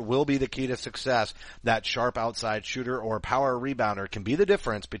court will be the key to success. That sharp outside shooter or power rebounder can be the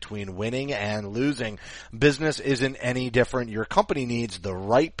difference between winning and losing. Business isn't any different. Your company needs the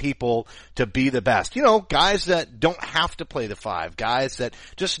right people to be the best. You know, guys that don't have to play the five, guys that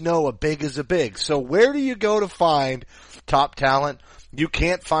just know a big is a big. So where do you go to find top talent? You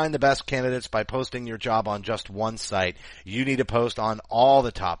can't find the best candidates by posting your job on just one site. You need to post on all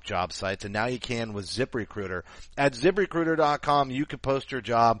the top job sites, and now you can with ZipRecruiter. At ZipRecruiter.com, you can post your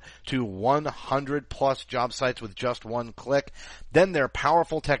job to 100 plus job sites with just one click. Then their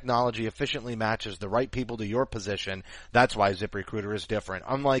powerful technology efficiently matches the right people to your position. That's why ZipRecruiter is different.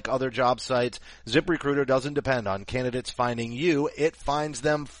 Unlike other job sites, ZipRecruiter doesn't depend on candidates finding you. It finds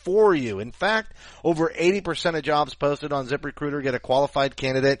them for you. In fact, over 80% of jobs posted on ZipRecruiter get a qualified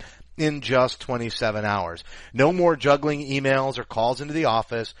candidate in just 27 hours. No more juggling emails or calls into the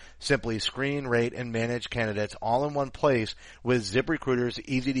office. Simply screen, rate, and manage candidates all in one place with ZipRecruiter's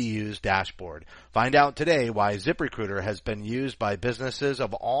easy-to-use dashboard. Find out today why ZipRecruiter has been used by businesses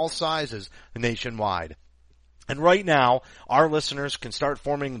of all sizes nationwide. And right now, our listeners can start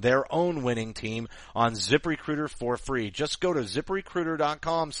forming their own winning team on ZipRecruiter for free. Just go to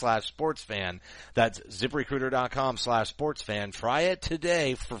ZipRecruiter.com/sportsfan. That's ZipRecruiter.com/sportsfan. Try it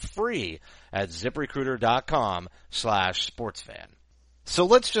today for free at ZipRecruiter.com/sportsfan. So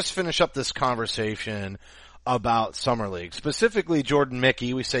let's just finish up this conversation about Summer League. Specifically, Jordan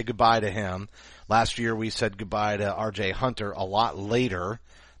Mickey, we say goodbye to him. Last year, we said goodbye to R.J. Hunter a lot later.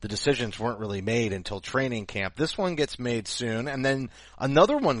 The decisions weren't really made until training camp. This one gets made soon, and then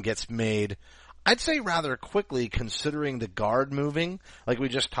another one gets made, I'd say rather quickly, considering the guard moving, like we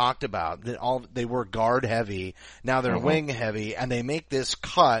just talked about. They were guard heavy, now they're wing heavy, and they make this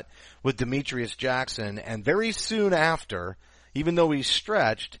cut with Demetrius Jackson, and very soon after, even though he's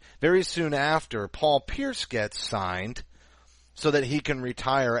stretched, very soon after, Paul Pierce gets signed so that he can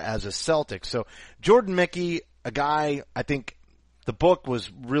retire as a Celtic. So Jordan Mickey, a guy, I think, the book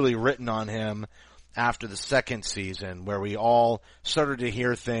was really written on him after the second season where we all started to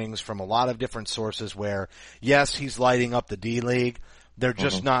hear things from a lot of different sources where, yes, he's lighting up the D-League. They're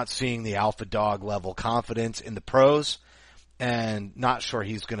just not seeing the alpha dog level confidence in the pros and not sure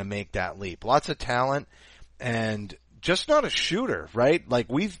he's going to make that leap. Lots of talent and just not a shooter, right? Like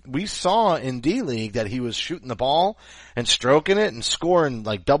we saw in D-League that he was shooting the ball and stroking it and scoring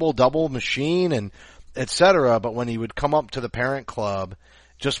like double machine and et cetera. But when he would come up to the parent club,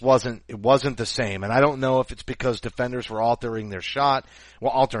 it wasn't the same. And I don't know if it's because defenders were altering his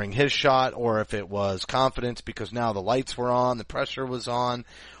shot, or if it was confidence because now the lights were on, the pressure was on,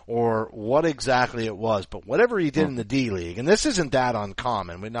 or what exactly it was. But whatever he did in the D-League, and this isn't that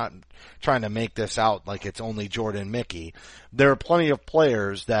uncommon. We're not trying to make this out like it's only Jordan Mickey. There are plenty of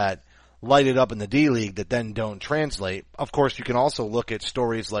players that light it up in the D-League that then don't translate. Of course, you can also look at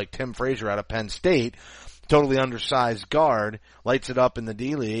stories like Tim Frazier out of Penn State, totally undersized guard, lights it up in the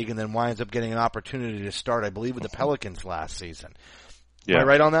D-League, and then winds up getting an opportunity to start, I believe, with the Pelicans last season. Yeah. Am I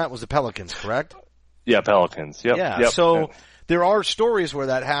right on that? Was the Pelicans, correct? Yeah, Pelicans. Yep. Yeah, yep. So there are stories where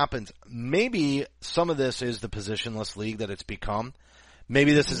that happens. Maybe some of this is the positionless league that it's become.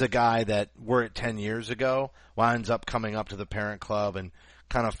 Maybe this is a guy that were it 10 years ago, winds up coming up to the parent club and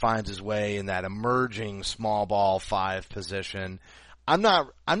kind of finds his way in that emerging small ball 5 position. I'm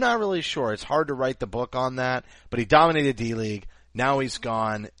not really sure. It's hard to write the book on that, but he dominated D-League. Now he's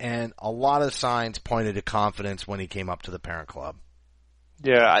gone, and a lot of signs pointed to confidence when he came up to the parent club.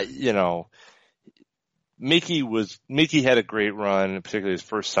 Yeah, Mickey had a great run, particularly his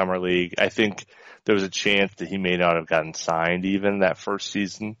first summer league. I think there was a chance that he may not have gotten signed even that first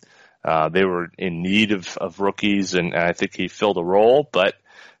season. They were in need of rookies, and I think he filled a role, but,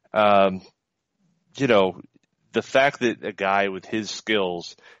 the fact that a guy with his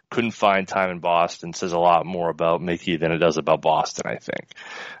skills couldn't find time in Boston says a lot more about Mickey than it does about Boston, I think.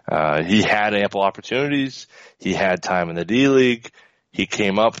 He had ample opportunities. He had time in the D-League. He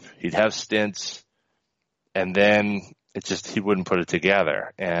came up. He'd have stints. And then he wouldn't put it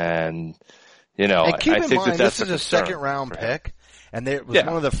together. And, and keep in mind, that's this is a second-round pick. And it was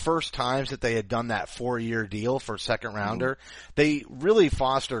one of the first times that they had done that 4-year deal for second rounder. They really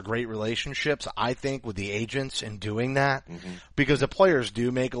foster great relationships, I think, with the agents in doing that because the players do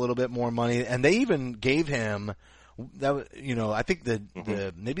make a little bit more money. And they even gave him that, I think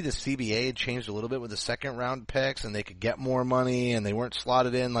maybe the CBA had changed a little bit with the second round picks and they could get more money and they weren't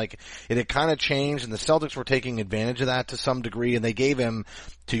slotted in. Like it had kind of changed and the Celtics were taking advantage of that to some degree and they gave him,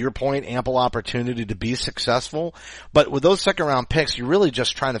 to your point, ample opportunity to be successful. But with those second round picks, you're really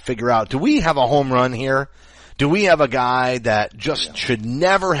just trying to figure out, do we have a home run here? Do we have a guy that just should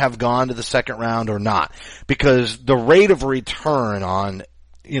never have gone to the second round or not? Because the rate of return on,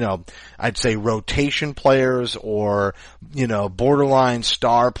 I'd say rotation players or, borderline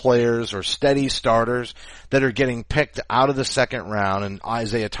star players or steady starters that are getting picked out of the second round, and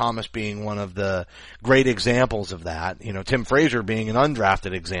Isaiah Thomas being one of the great examples of that. Tim Frazier being an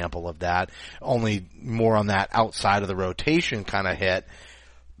undrafted example of that, only more on that outside of the rotation kind of hit.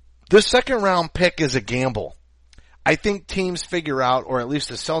 This second round pick is a gamble. I think teams figure out, or at least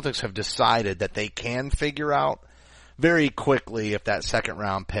the Celtics have decided that they can figure out very quickly if that second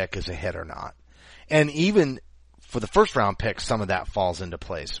round pick is a hit or not. And even for the first round pick, some of that falls into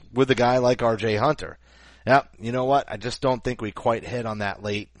place with a guy like RJ Hunter. Yep. You know what? I just don't think we quite hit on that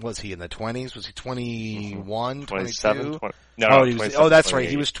late. Was he in the 20s? Was he 21, 22? No, that's right.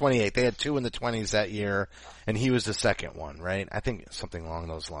 He was 28. They had 2 in the 20s that year and he was the second one, right? I think something along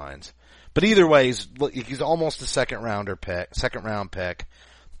those lines. But either way, he's almost a second round pick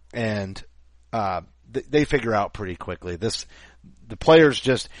and, they figure out pretty quickly. The players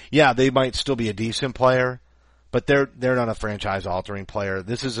they might still be a decent player, but they're not a franchise altering player.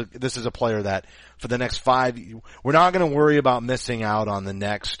 This is a player that for the next 5, we're not going to worry about missing out on the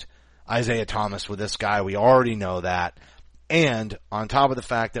next Isaiah Thomas with this guy. We already know that. And on top of the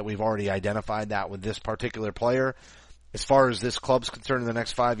fact that we've already identified that with this particular player, as far as this club's concerned in the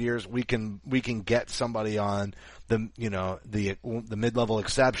next 5 years, we can get somebody on the mid-level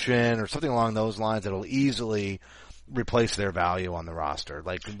exception or something along those lines that'll easily replace their value on the roster.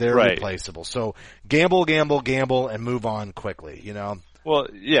 Like they're replaceable. So gamble, and move on quickly, Well,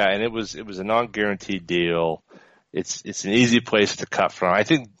 yeah, and it was a non-guaranteed deal. It's an easy place to cut from. I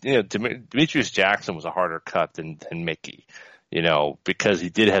think, Demetrius Jackson was a harder cut than Mickey, because he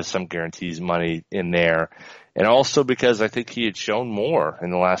did have some guarantees money in there. And also because I think he had shown more in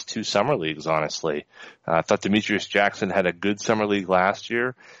the last 2 summer leagues, honestly. I thought Demetrius Jackson had a good summer league last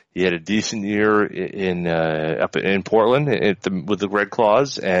year. He had a decent year up in Portland with the Red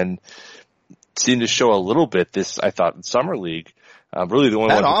Claws and seemed to show a little bit I thought in summer league. Really the only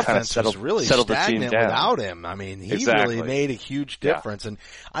that one who kind of offense was really settled the team stagnant down. without him. I mean, he Exactly. really made a huge difference. And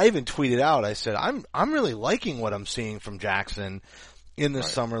I even tweeted out, I said, I'm really liking what I'm seeing from Jackson in the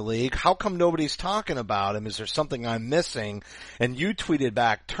summer league. How come nobody's talking about him? Is there something I'm missing? And you tweeted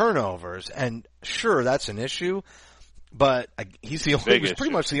back turnovers, and sure, that's an issue. But he was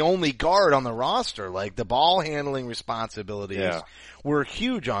pretty much the only guard on the roster. Like, the ball handling responsibilities were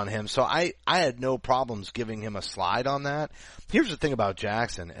huge on him. So I had no problems giving him a slide on that. Here's the thing about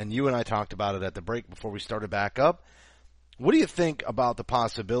Jackson, and you and I talked about it at the break before we started back up. What do you think about the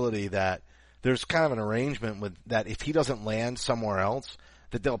possibility that there's kind of an arrangement with that if he doesn't land somewhere else,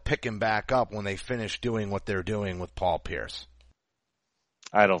 that they'll pick him back up when they finish doing what they're doing with Paul Pierce?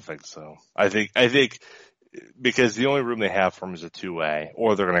 I don't think so. I think because the only room they have for him is a two-way,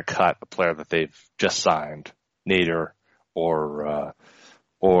 or they're going to cut a player that they've just signed, Nader or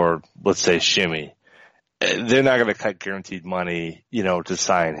let's say Shimmy. They're not going to cut guaranteed money, to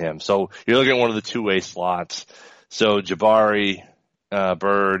sign him. So you're looking at one of the two-way slots. So Jabari,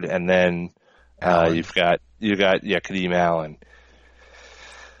 Bird, and then you've got Kadeem Allen.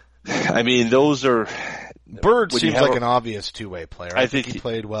 I mean, those are. Bird seems like an obvious two-way player. I think he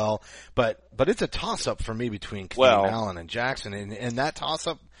played well, but it's a toss-up for me between Kadeem Allen and Jackson, and that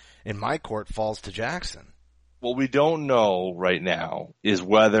toss-up in my court falls to Jackson. What we don't know right now is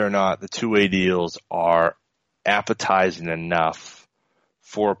whether or not the two-way deals are appetizing enough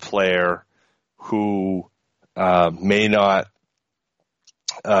for a player who may not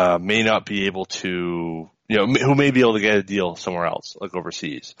be able to. Who may be able to get a deal somewhere else, like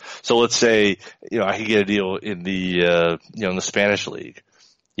overseas. So let's say, I could get a deal in the, in the Spanish league.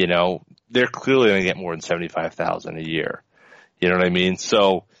 They're clearly going to get more than $75,000 a year. You know what I mean?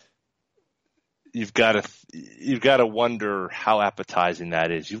 So you've got to wonder how appetizing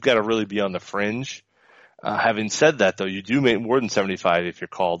that is. You've got to really be on the fringe. Having said that, though, you do make more than 75 if you're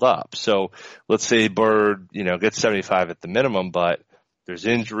called up. So let's say Bird, gets 75 at the minimum, but there's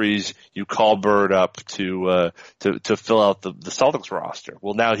injuries. You call Bird up to fill out the Celtics roster.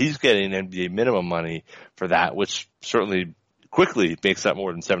 Well, now he's getting NBA minimum money for that, which certainly quickly makes that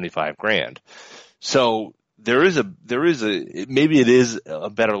more than $75,000. So maybe it is a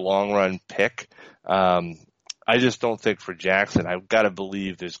better long run pick. I just don't think for Jackson, I've got to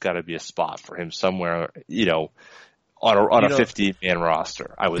believe there's got to be a spot for him somewhere, on a 15-man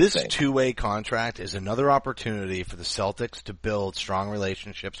roster, I would think. This two-way contract is another opportunity for the Celtics to build strong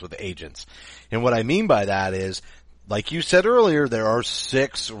relationships with agents. And what I mean by that is, like you said earlier, there are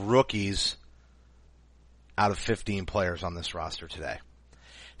 6 rookies out of 15 players on this roster today.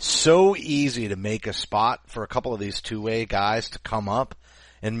 So easy to make a spot for a couple of these two-way guys to come up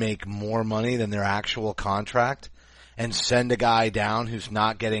and make more money than their actual contract and send a guy down who's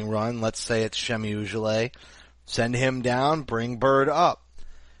not getting run. Let's say it's Semi Ojeleye. Send him down, bring Bird up.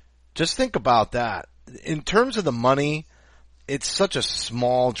 Just think about that. In terms of the money, it's such a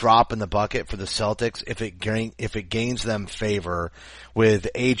small drop in the bucket for the Celtics if it gains them favor with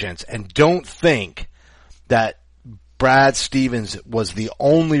agents. And don't think that Brad Stevens was the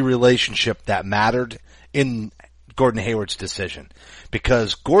only relationship that mattered in Gordon Hayward's decision,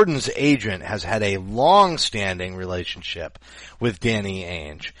 because Gordon's agent has had a long-standing relationship with Danny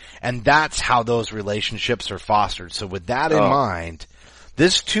Ainge, and that's how those relationships are fostered. So with that in mind,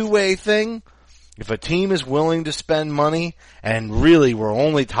 this two-way thing, if a team is willing to spend money, and really we're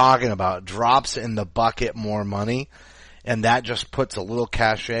only talking about drops in the bucket more money, and that just puts a little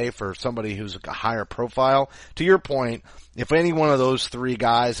cachet for somebody who's a higher profile. To your point, if any one of those 3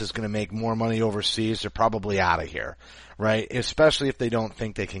 guys is going to make more money overseas, they're probably out of here, right? Especially if they don't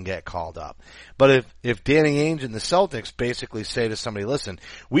think they can get called up. But if Danny Ainge and the Celtics basically say to somebody, listen,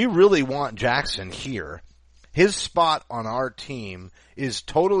 we really want Jackson here. His spot on our team is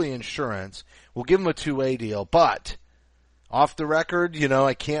totally insurance. We'll give him a two-way deal, but off the record,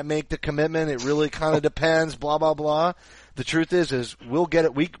 I can't make the commitment. It really kind of depends, blah, blah, blah. The truth is we'll get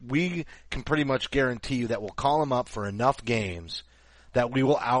it. We can pretty much guarantee you that we'll call him up for enough games that we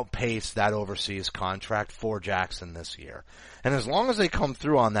will outpace that overseas contract for Jackson this year. And as long as they come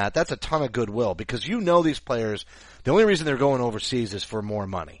through on that, that's a ton of goodwill, because these players, the only reason they're going overseas is for more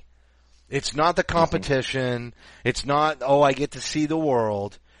money. It's not the competition. It's not, I get to see the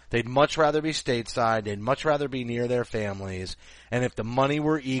world. They'd much rather be stateside. They'd much rather be near their families. And if the money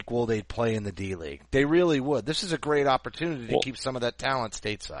were equal, they'd play in the D-League. They really would. This is a great opportunity to keep some of that talent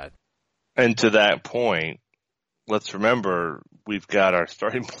stateside. And to that point, let's remember we've got our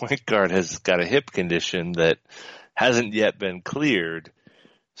starting point guard has got a hip condition that hasn't yet been cleared.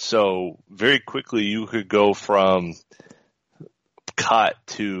 So very quickly you could go from cut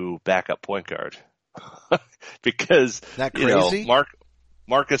to backup point guard. because That crazy?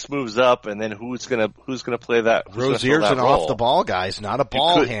 Marcus moves up, and then who's gonna play that? Rozier's an off the ball guy. He's not a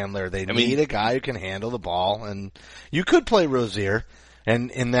ball handler. They I need mean, a guy who can handle the ball, and you could play Rozier.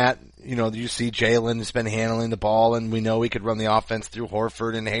 And in that, you see Jalen has been handling the ball, and we know he could run the offense through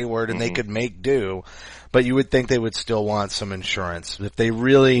Horford and Hayward, and they could make do. But you would think they would still want some insurance if they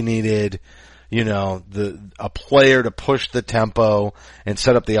really needed, a player to push the tempo and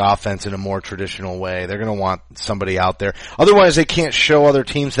set up the offense in a more traditional way. They're going to want somebody out there. Otherwise, they can't show other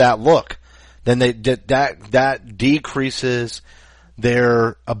teams that look. Then that decreases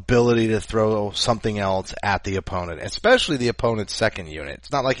their ability to throw something else at the opponent, especially the opponent's second unit.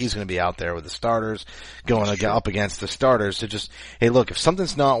 It's not like he's going to be out there with the starters going up against the starters to just, hey, look, if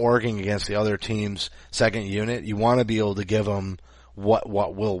something's not working against the other team's second unit, you want to be able to give them what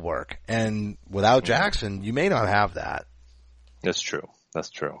will work. And without Jackson, you may not have that. That's true.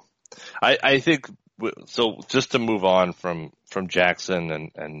 I think so. Just to move on from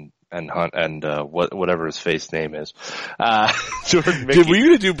Jackson and Hunt and whatever his face name is, Jordan Mickey. Were you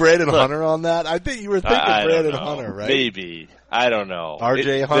going to do Brandon Hunter on that? I think you were thinking Brandon Hunter, right? Maybe. I don't know.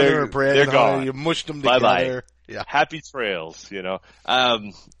 RJ Hunter or Brandon Hunter, you mushed them together. Bye-bye. Yeah. Happy trails,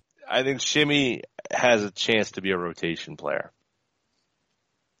 I think Shimmy has a chance to be a rotation player.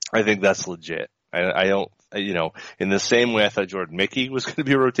 I think that's legit. I don't, in the same way I thought Jordan Mickey was going to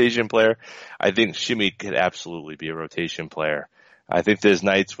be a rotation player, I think Shimmy could absolutely be a rotation player. I think there's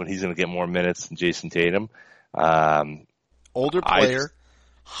nights when he's going to get more minutes than Jason Tatum. Older player,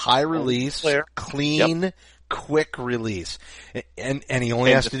 high release, clean, quick release. And he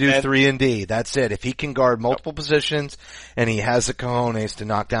only has to do 3-and-D. That's it. If he can guard multiple positions and he has the cojones to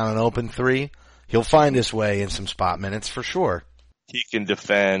knock down an open three, he'll find his way in some spot minutes for sure. He can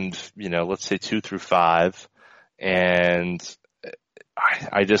defend, let's say 2 through 5. And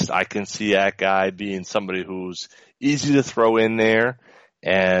I can see that guy being somebody who's easy to throw in there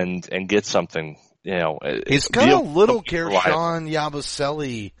and get something, He's got a little Gershon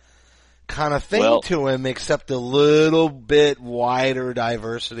Yabusele kind of thing to him, except a little bit wider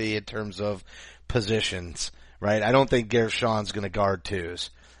diversity in terms of positions, right? I don't think Gershon's going to guard twos,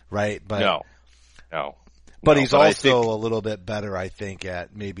 right? But no. But he's also a little bit better, I think,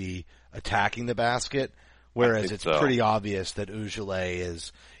 at maybe attacking the basket. Whereas it's pretty obvious that Ujale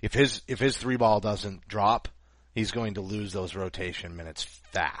is, if his three ball doesn't drop, he's going to lose those rotation minutes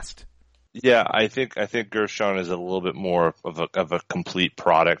fast. Yeah, I think Gershon is a little bit more of a complete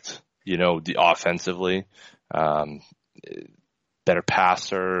product, offensively, better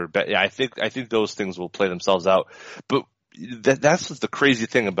passer. I think those things will play themselves out. But that's the crazy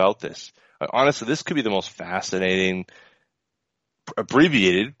thing about this. Honestly, this could be the most fascinating,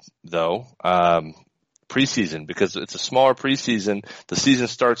 abbreviated though, preseason, because it's a smaller preseason. The season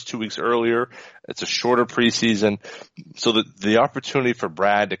starts 2 weeks earlier. It's a shorter preseason. So the opportunity for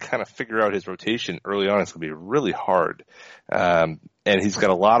Brad to kind of figure out his rotation early on is going to be really hard. And he's got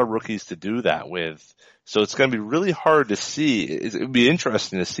a lot of rookies to do that with. So it's going to be really hard to see. It would be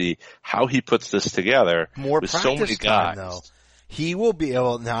interesting to see how he puts this together with so many guys. Time, though. He will be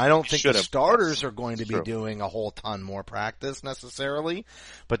able, now I don't think the starters are going to be doing a whole ton more practice necessarily,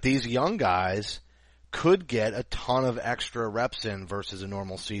 but these young guys could get a ton of extra reps in versus a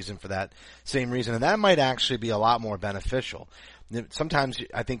normal season for that same reason. And that might actually be a lot more beneficial. Sometimes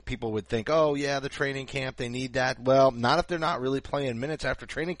I think people would think, oh yeah, the training camp, they need that. Well, not if they're not really playing minutes after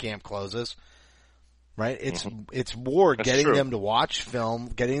training camp closes. Right? It's more getting them to watch film,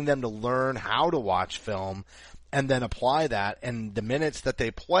 getting them to learn how to watch film, and then apply that. And the minutes that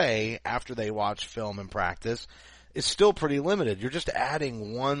they play after they watch film and practice is still pretty limited. You're just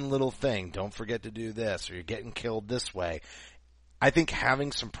adding one little thing. Don't forget to do this, or you're getting killed this way. I think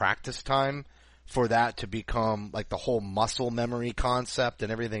having some practice time for that to become like the whole muscle memory concept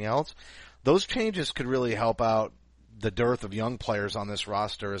and everything else, those changes could really help out the dearth of young players on this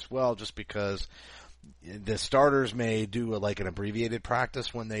roster as well, just because the starters may do like an abbreviated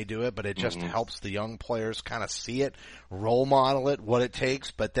practice when they do it, but it just helps the young players kind of see it, role model it, what it takes,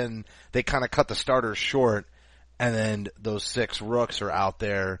 but then they kind of cut the starters short, and then those 6 rooks are out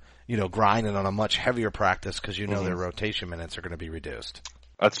there, grinding on a much heavier practice because their rotation minutes are going to be reduced.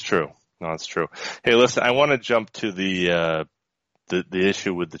 That's true. No, that's true. Hey, listen, I want to jump to the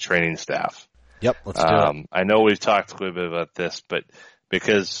issue with the training staff. Yep, let's do it. I know we've talked quite a bit about this, but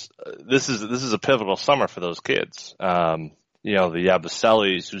because this is a pivotal summer for those kids. The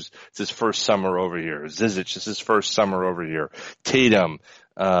Yabuselis, it's his first summer over here. Zizic is his first summer over here. Tatum,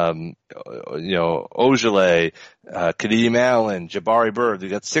 Ojale, Kadeem Allen, Jabari Bird. They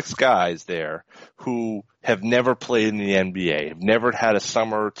got 6 guys there who have never played in the NBA, have never had a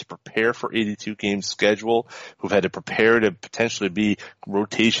summer to prepare for 82 game schedule, who've had to prepare to potentially be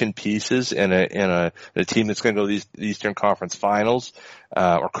rotation pieces in a team that's going to go to the Eastern Conference Finals,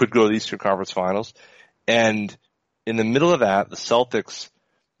 or could go to the Eastern Conference Finals. And in the middle of that, the Celtics,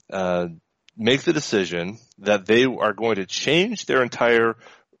 make the decision that they are going to change their entire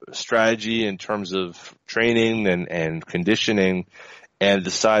strategy in terms of training and conditioning, and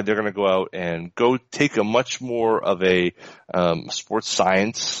decide they're going to go out and go take a much more of a sports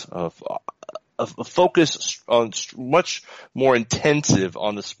science of a focus on much more intensive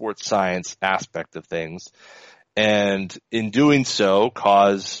on the sports science aspect of things, and in doing so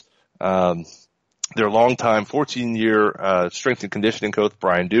cause their longtime 14-year strength and conditioning coach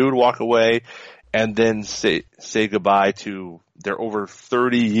Brian Dew to walk away, and then say goodbye to their over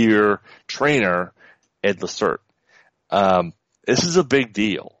 30-year trainer Ed Lacerte. This is a big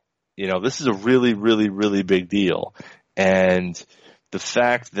deal. This is a really, really, really big deal. And the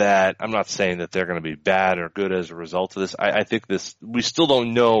fact that I'm not saying that they're going to be bad or good as a result of this. I think we still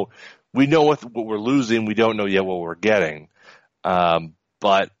don't know. We know what we're losing. We don't know yet what we're getting.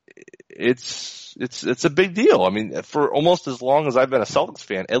 But it's a big deal. I mean, for almost as long as I've been a Celtics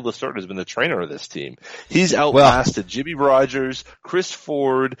fan, Ed Lacerte has been the trainer of this team. He's outlasted Jimmy Rogers, Chris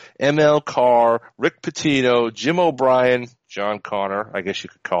Ford, ML Carr, Rick Pitino, Jim O'Brien, John Connor, I guess you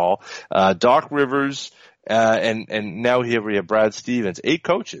could call, Doc Rivers, and now here we have Brad Stevens. 8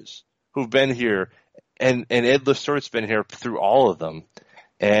 coaches who've been here, and Ed Lacerte's been here through all of them.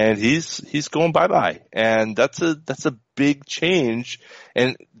 And he's going bye-bye. And that's a big change.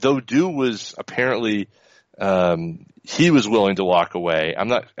 And though Dew was apparently, he was willing to walk away,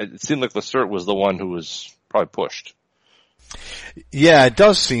 it seemed like Lacerte was the one who was probably pushed. Yeah, it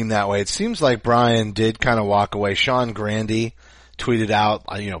does seem that way. It seems like Brian did kind of walk away. Sean Grandy tweeted out,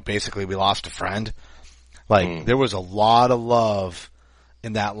 basically we lost a friend. There was a lot of love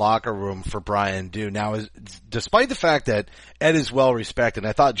in that locker room for Brian Dew. Now, despite the fact that Ed is well respected,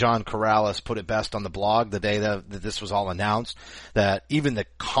 I thought John Corrales put it best on the blog the day that this was all announced, that even the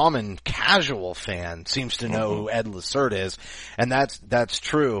common casual fan seems to know who Ed Lacerte is, and that's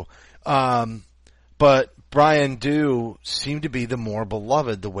true. But Brian Dew seemed to be the more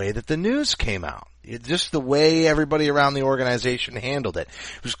beloved the way that the news came out. Just the way everybody around the organization handled it.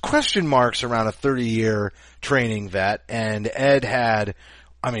 It was question marks around a 30-year training vet, and Ed had,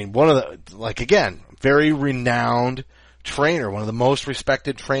 one of the, very renowned trainer, one of the most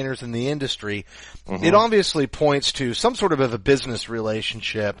respected trainers in the industry. It obviously points to some sort of a business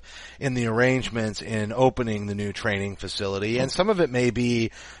relationship in the arrangements in opening the new training facility, and some of it may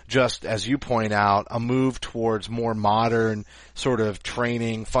be just, as you point out, a move towards more modern sort of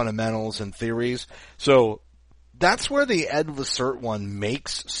training fundamentals and theories. So that's where the Ed Lacerte one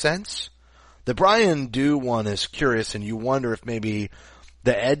makes sense. The Brian Dew one is curious, and you wonder if maybe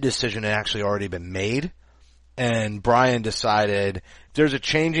the Ed decision had actually already been made, and Brian decided there's a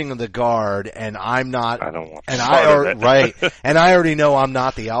changing of the guard, and I'm not, I don't want and right, and I already know I'm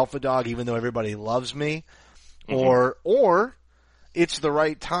not the alpha dog, even though everybody loves me, or it's the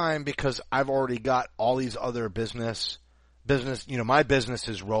right time because I've already got all these other business, my business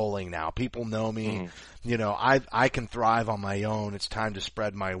is rolling now. People know me. I can thrive on my own. It's time to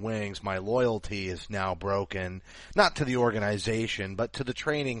spread my wings. My loyalty is now broken, not to the organization, but to the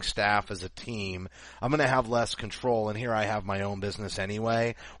training staff as a team. I'm going to have less control, and here I have my own business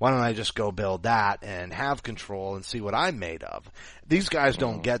anyway. Why don't I just go build that and have control and see what I'm made of? These guys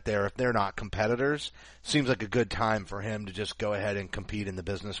don't get there if they're not competitors. Seems like a good time for him to just go ahead and compete in the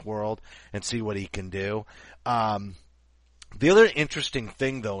business world and see what he can do. The other interesting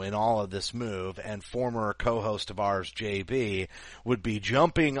thing, though, in all of this move, and former co-host of ours, JB, would be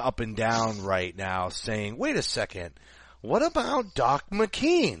jumping up and down right now saying, wait a second, what about Doc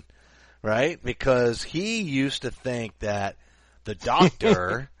McKean? Right? Because he used to think that the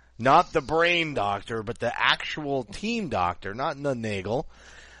doctor, not the brain doctor, but the actual team doctor, not Nagel,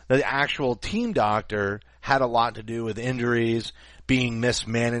 the actual team doctor had a lot to do with injuries, being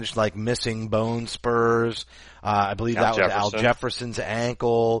mismanaged, like missing bone spurs. I believe that was Al Jefferson's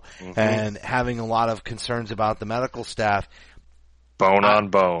ankle, and having a lot of concerns about the medical staff. Bone on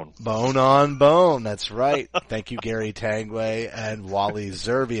bone. Bone on bone. That's right. Thank you, Gary Tangway and Wally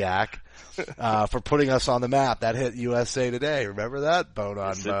Zerbiak, for putting us on the map. That hit USA Today. Remember that? Bone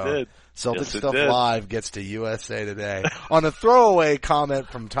on bone. It did. Celtic Stuff Live gets to USA Today on a throwaway comment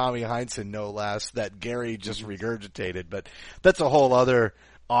from Tommy Heinsohn, no less, that Gary just regurgitated. But that's a whole other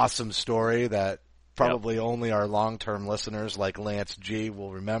awesome story that probably only our long-term listeners like Lance G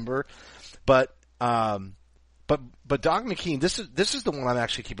will remember. But Doc McKeon, this is the one I'm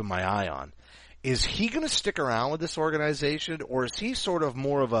actually keeping my eye on. Is he going to stick around with this organization, or is he sort of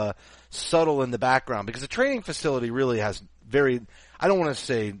more of a subtle in the background? Because the training facility really has I don't want to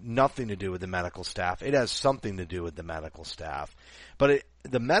say nothing to do with the medical staff. It has something to do with the medical staff. But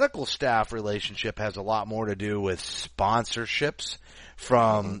the medical staff relationship has a lot more to do with sponsorships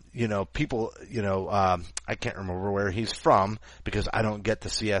from, people, I can't remember where he's from because I don't get the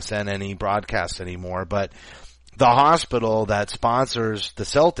CSN any broadcasts anymore, but the hospital that sponsors the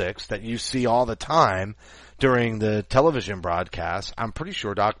Celtics that you see all the time during the television broadcasts, I'm pretty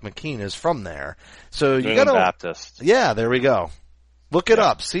sure Doc McKeon is from there. So you got to Baptist. Yeah, there we go. Look it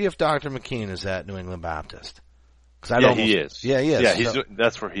up. See if Dr. McKeon is at New England Baptist. He is. Yeah, he is. Yeah,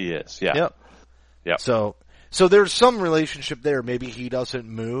 that's where he is. Yeah. Yep. So there's some relationship there. Maybe he doesn't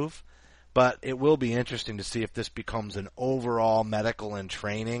move, but it will be interesting to see if this becomes an overall medical and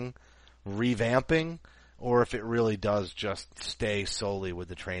training revamping, or if it really does just stay solely with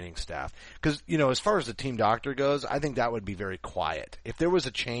the training staff. Because, as far as the team doctor goes, I think that would be very quiet. If there was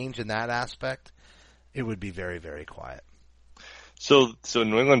a change in that aspect, it would be very, very quiet. So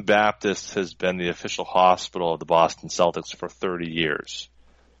New England Baptist has been the official hospital of the Boston Celtics for 30 years.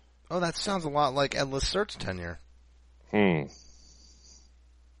 Oh, that sounds a lot like Ed Lassert's tenure. We'll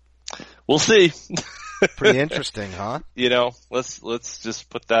see. Pretty interesting, huh? Let's just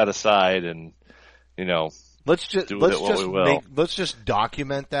put that aside and, let's just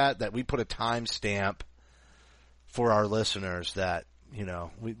document that we put a timestamp for our listeners that,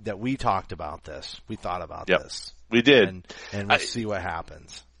 that we talked about this. We thought about this. We did. And we'll see what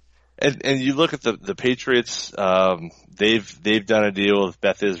happens. And you look at the Patriots, they've done a deal with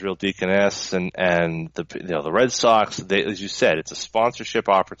Beth Israel Deaconess and the Red Sox. As you said, it's a sponsorship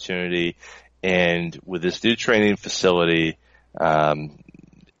opportunity. And with this new training facility,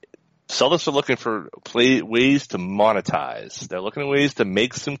 Celtics are looking for ways to monetize. They're looking at ways to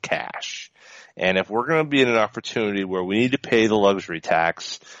make some cash. And if we're going to be in an opportunity where we need to pay the luxury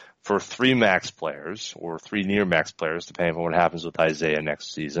tax for 3 max players or 3 near max players, depending on what happens with Isaiah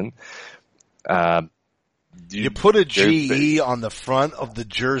next season, you put a GE on the front of the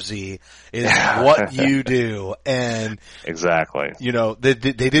jersey is what you do. And exactly,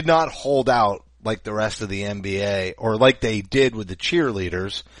 they did not hold out like the rest of the NBA or like they did with the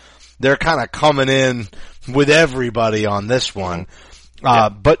cheerleaders. They're kind of coming in with everybody on this one.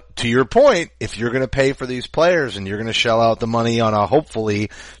 But to your point, if you're going to pay for these players and you're going to hopefully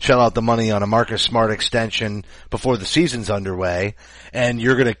shell out the money on a Marcus Smart extension before the season's underway, and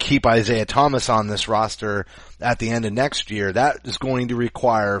you're going to keep Isaiah Thomas on this roster at the end of next year, that is going to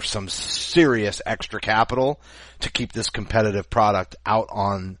require some serious extra capital to keep this competitive product out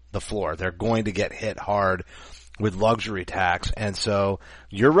on the floor. They're going to get hit hard with luxury tax. And so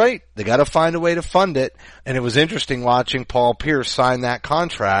you're right. They got to find a way to fund it. And it was interesting watching Paul Pierce sign that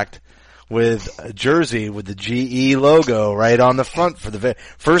contract with a jersey with the GE logo right on the front for the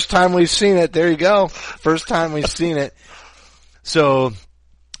first time we've seen it. There you go. First time we've seen it. So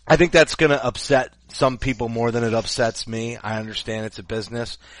I think that's going to upset some people more than it upsets me. I understand it's a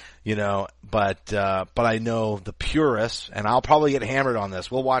business. But I know the purists, and I'll probably get hammered on this.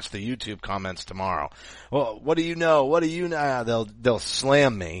 We'll watch the YouTube comments tomorrow. Well, what do you know? What do you know? They'll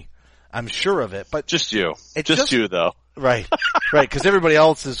slam me. I'm sure of it, but just you. Just you though. Right. Cause everybody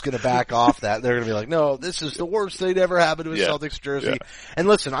else is going to back off that. They're going to be like, no, this is the worst thing that ever happened to a Celtics jersey. Yeah. And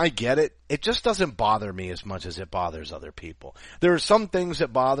listen, I get it. It just doesn't bother me as much as it bothers other people. There are some things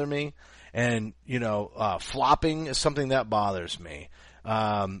that bother me, and, flopping is something that bothers me.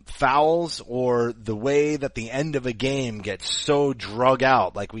 Fouls or the way that the end of a game gets so drug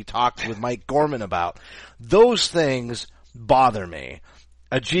out, like we talked with Mike Gorman about, those things bother me.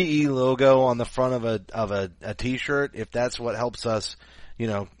 A GE logo on the front of a t-shirt, if that's what helps us,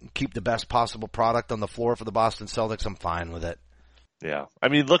 keep the best possible product on the floor for the Boston Celtics, I'm fine with it. Yeah. I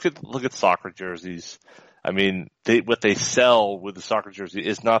mean, look at soccer jerseys. I mean, what they sell with the soccer jersey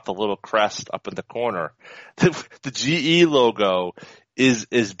is not the little crest up in the corner. The GE logo is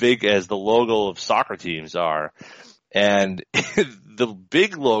as big as the logo of soccer teams are. And the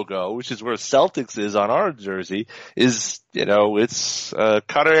big logo, which is where Celtics is on our jersey, is, it's,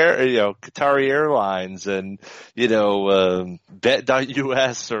 Qatari Airlines and,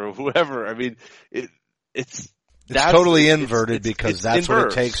 Bet.us or whoever. I mean, it's totally inverted because that's inverse.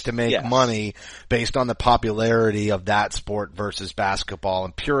 What it takes to make money based on the popularity of that sport versus basketball.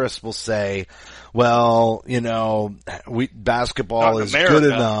 And purists will say, well, basketball is good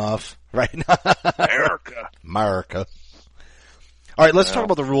enough, right? America. All right, let's talk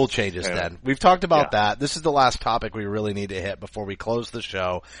about the rule changes Yeah. then. We've talked about that. This is the last topic we really need to hit before we close the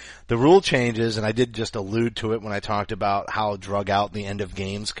show. The rule changes, and I did just allude to it when I talked about how drug out the end of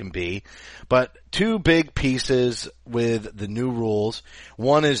games can be. But two big pieces with the new rules.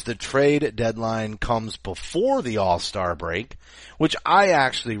 One is the trade deadline comes before the All-Star break, which I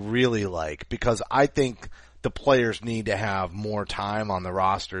actually really like because I think the players need to have more time on the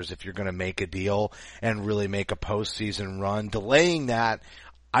rosters if you're going to make a deal and really make a postseason run. Delaying that,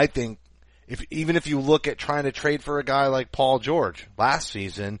 I think, even if you look at trying to trade for a guy like Paul George last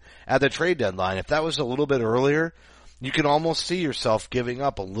season at the trade deadline, if that was a little bit earlier, you can almost see yourself giving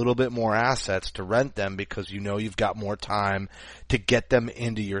up a little bit more assets to rent them because you know you've got more time to get them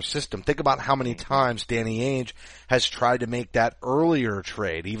into your system. Think about how many times Danny Ainge has tried to make that earlier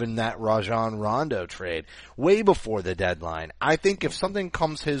trade, even that Rajon Rondo trade, way before the deadline. I think if something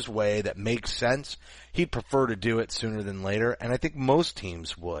comes his way that makes sense, he'd prefer to do it sooner than later, and I think most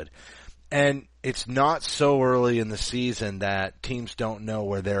teams would. And it's not so early in the season that teams don't know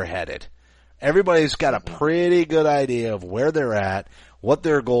where they're headed. Everybody's got a pretty good idea of where they're at, what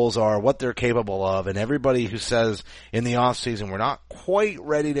their goals are, what they're capable of, and everybody who says in the off season we're not quite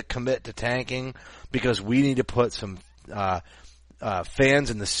ready to commit to tanking because we need to put some fans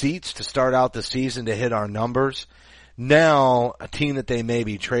in the seats to start out the season to hit our numbers. Now, a team that they may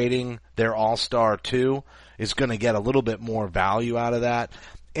be trading their all-star to is going to get a little bit more value out of that.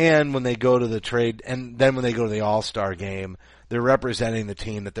 And when they go to the trade, and then when they go to the all-star game, they're representing the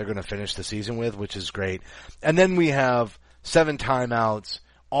team that they're going to finish the season with, which is great. And then we have 7 timeouts,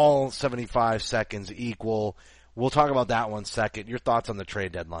 all 75 seconds equal. We'll talk about that one second. Your thoughts on the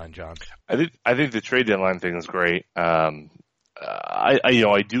trade deadline, John? I think the trade deadline thing is great.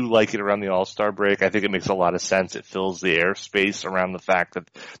 I do like it around the All-Star break. I think it makes a lot of sense. It fills the airspace around the fact that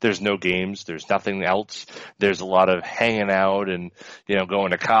there's no games, there's nothing else. There's a lot of hanging out and,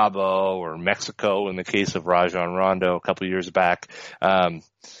 going to Cabo or Mexico in the case of Rajon Rondo a couple of years back,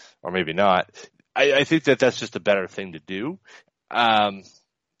 or maybe not. I think that that's just a better thing to do.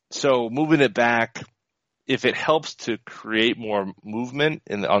 So moving it back, if it helps to create more movement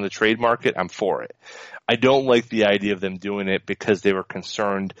on the trade market, I'm for it. I don't like the idea of them doing it because they were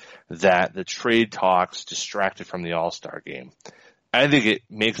concerned that the trade talks distracted from the All-Star game. I think it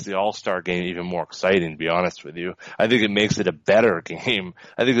makes the All-Star game even more exciting, to be honest with you. I think it makes it a better game.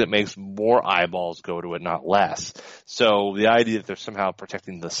 I think it makes more eyeballs go to it, not less. So the idea that they're somehow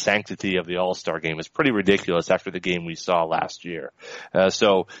protecting the sanctity of the All-Star game is pretty ridiculous after the game we saw last year.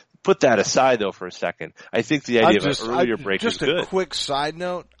 So put that aside, though, for a second. I think the idea of an earlier break is good. Just a quick side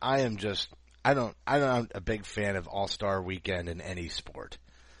note, I'm a big fan of All-Star Weekend in any sport.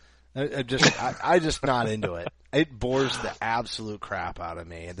 I just not into it. It bores the absolute crap out of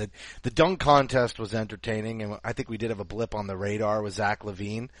me. The dunk contest was entertaining, and I think we did have a blip on the radar with Zach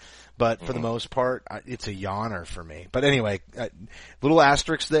LaVine, but for the most part, it's a yawner for me. But anyway, little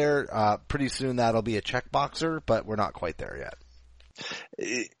asterisk there. Pretty soon that'll be a checkboxer, but we're not quite there yet.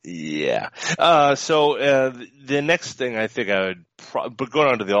 Yeah. So the next thing I think I would, but going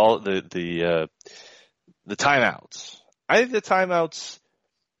on to the timeouts. I think the timeouts,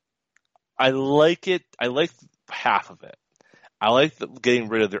 I like it. I like half of it. I like getting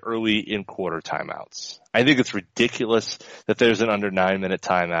rid of the early in-quarter timeouts. I think it's ridiculous that there's an under 9-minute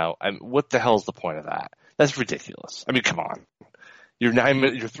timeout. What the hell is the point of that? That's ridiculous. I mean, come on. You're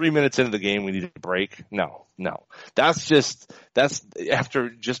 3 minutes into the game. We need a break. No. That's after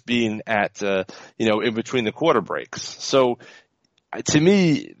just being at, in between the quarter breaks. So to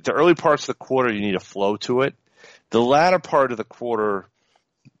me, the early parts of the quarter, you need a flow to it. The latter part of the quarter,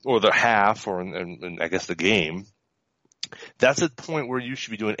 or the half, or I guess the game, that's a point where you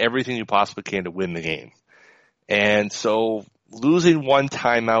should be doing everything you possibly can to win the game. And so losing one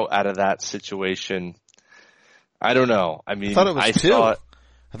timeout out of that situation, I don't know. I mean, I thought it was 2. I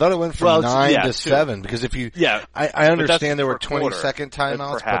thought it went from 9 to 7 because if you, I understand there were 20-second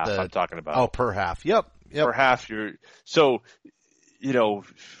timeouts, per half, I'm talking about. Oh, per half. Yep. Per half,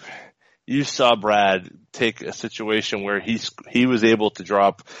 you saw Brad take a situation where he was able to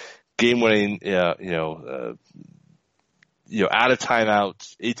drop game-winning, out of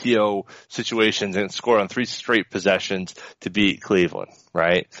timeouts, ATO situations, and score on 3 straight possessions to beat Cleveland,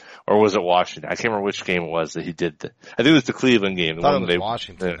 right? Or was it Washington? I can't remember which game it was that he did. I think it was the Cleveland game. I thought it was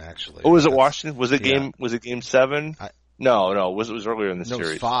Washington, actually. Oh, was it Washington? Was it game 7? No. It was earlier in the series.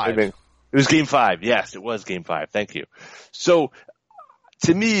 It was 5. It was game 5. Yes, it was game 5. Thank you. So,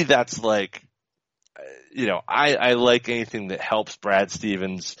 to me, that's like, I like anything that helps Brad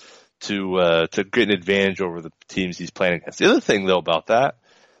Stevens to get an advantage over the teams he's playing against. The other thing, though, about that,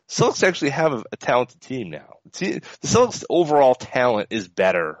 Celtics actually have a talented team now. The Celtics' overall talent is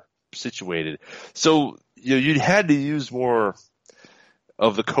better situated. So, you had to use more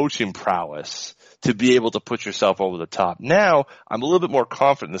of the coaching prowess to be able to put yourself over the top. Now, I'm a little bit more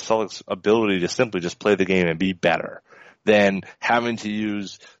confident in the Celtics' ability to simply just play the game and be better than having to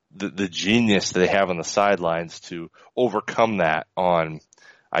use the genius that they have on the sidelines to overcome that on,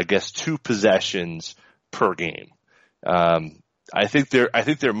 I guess, 2 possessions per game. I think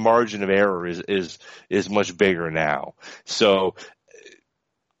their margin of error is much bigger now. So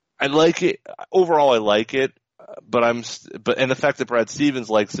I like it. Overall, I like it, but the fact that Brad Stevens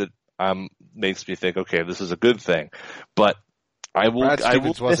likes it, makes me think, okay, this is a good thing. But I will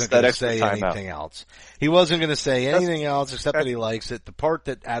miss that extra say time anything out. else. He wasn't going to say anything else except that he likes it. The part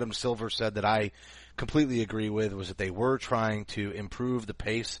that Adam Silver said that I completely agree with was that they were trying to improve the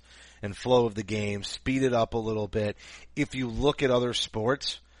pace and flow of the game, speed it up a little bit. If you look at other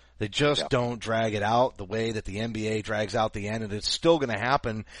sports, they just don't drag it out the way that the NBA drags out the end, and it's still going to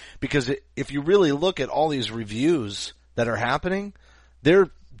happen because if you really look at all these reviews that are happening,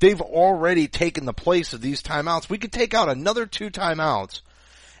 they've already taken the place of these timeouts. We could take out another 2 timeouts,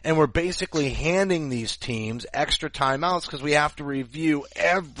 and we're basically handing these teams extra timeouts because we have to review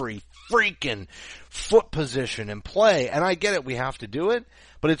every freaking foot position and play. And I get it, we have to do it,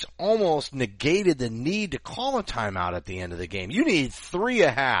 but it's almost negated the need to call a timeout at the end of the game. You need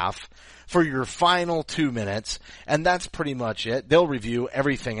 3.5 for your final 2 minutes, and that's pretty much it. They'll review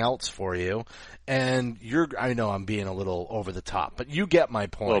everything else for you. And I know I'm being a little over the top, but you get my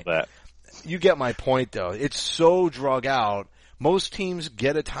point. A little bit. You get my point though. It's so drug out. Most teams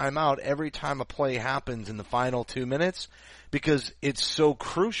get a timeout every time a play happens in the final 2 minutes because it's so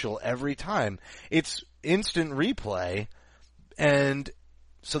crucial every time. It's instant replay, and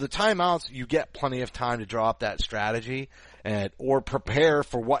so the timeouts, you get plenty of time to draw up that strategy or prepare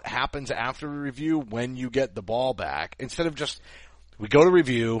for what happens after the review when you get the ball back. Instead of just, we go to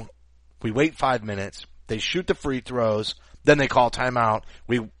review, we wait 5 minutes, they shoot the free throws, then they call timeout,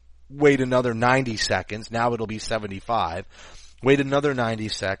 we wait another 90 seconds, now it'll be 75, wait another 90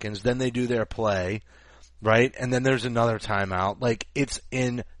 seconds, then they do their play, right? And then there's another timeout. Like, it's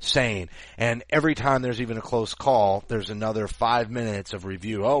insane. And every time there's even a close call, there's another 5 minutes of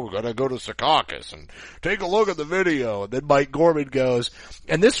review. Oh, we're gonna go to Secaucus and take a look at the video. And then Mike Gorman goes,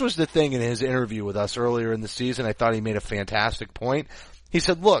 and this was the thing in his interview with us earlier in the season, I thought he made a fantastic point. He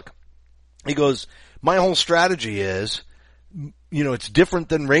said, look, he goes, my whole strategy is, it's different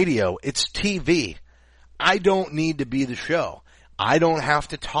than radio. It's TV. I don't need to be the show. I don't have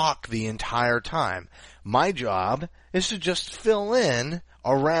to talk the entire time. My job is to just fill in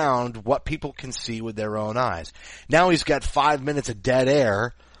around what people can see with their own eyes. Now he's got 5 minutes of dead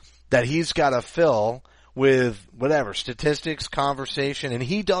air that he's got to fill with whatever, statistics, conversation, and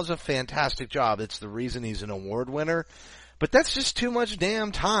he does a fantastic job. It's the reason he's an award winner. But that's just too much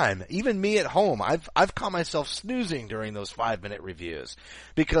damn time. Even me at home, I've caught myself snoozing during those 5 minute reviews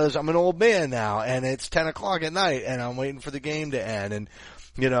because I'm an old man now and it's 10 o'clock at night and I'm waiting for the game to end, and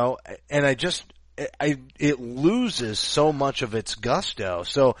it loses so much of its gusto.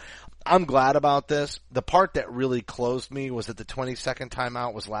 So I'm glad about this. The part that really closed me was that the 20-second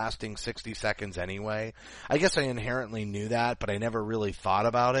timeout was lasting 60 seconds anyway. I guess I inherently knew that, but I never really thought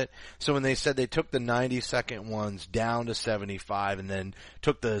about it. So when they said they took the 90-second ones down to 75 and then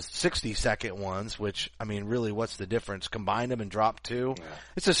took the 60-second ones, which, I mean, really, what's the difference? Combine them and drop 2? Yeah.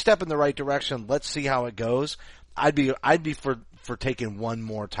 It's a step in the right direction. Let's see how it goes. I'd be for taking one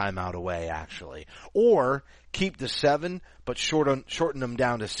more timeout away, actually. Or keep the 7, but shorten them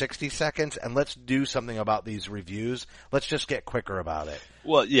down to 60 seconds, and let's do something about these reviews. Let's just get quicker about it.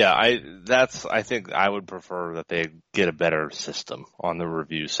 Well, yeah, I think I would prefer that they get a better system on the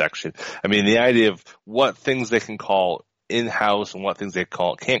review section. I mean, the idea of what things they can call in-house and what things they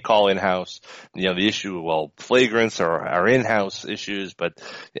can't call in-house. The issue, flagrants are in-house issues, but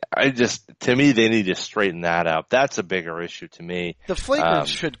to me, they need to straighten that out. That's a bigger issue to me. The flagrants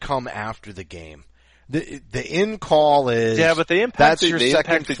should come after the game. The in-call is, yeah, but they that's your they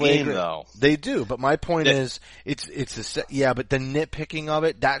second impact the flagrant. game, though. They do, but my point is, but the nitpicking of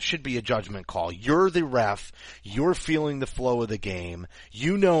it, that should be a judgment call. You're the ref. You're feeling the flow of the game.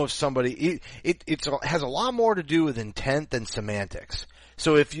 You know if somebody, it has a lot more to do with intent than semantics.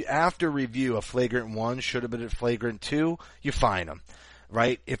 So if you, after review, a flagrant 1 should have been a flagrant 2, you fine them.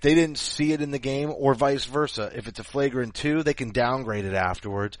 Right? If they didn't see it in the game, or vice versa, if it's a flagrant 2, they can downgrade it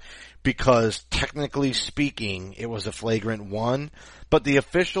afterwards because technically speaking, it was a flagrant 1, but the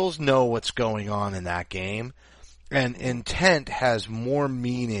officials know what's going on in that game, and intent has more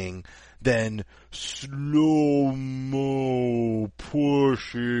meaning than slow-mo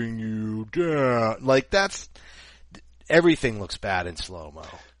pushing you down. Like everything looks bad in slow-mo.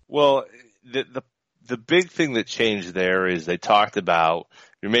 Well, the big thing that changed there is they talked about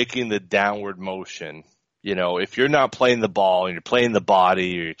you're making the downward motion. You know, if you're not playing the ball and you're playing the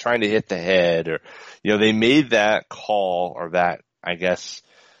body or you're trying to hit the head or, you know, they made that call or that, I guess,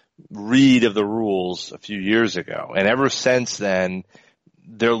 read of the rules a few years ago. And ever since then,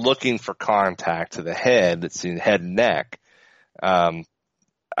 they're looking for contact to the head. It's in head and neck. I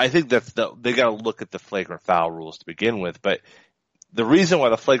think they got to look at the flagrant foul rules to begin with. But the reason why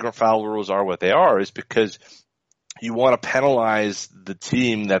the flagrant foul rules are what they are is because you want to penalize the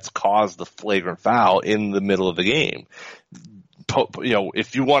team that's caused the flagrant foul in the middle of the game. You know,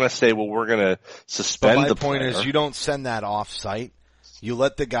 if you want to say, well, we're going to suspend the player. My point is you don't send that off-site. You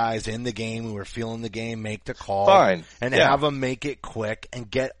let the guys in the game who are feeling the game make the call. Fine. And Yeah. have them make it quick and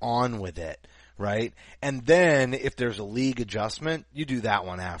get on with it, right? And then if there's a league adjustment, you do that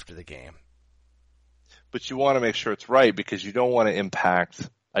one after the game. But you want to make sure it's right because you don't want to impact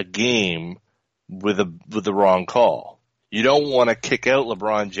a game with the wrong call. You don't want to kick out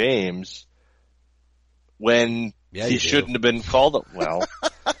LeBron James when he shouldn't have been called up. Well,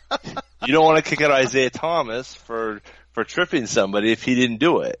 you don't want to kick out Isaiah Thomas for tripping somebody if he didn't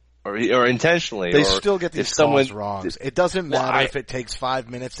do it or intentionally. They or still get these if calls someone, wrong. It doesn't matter Well, if it takes 5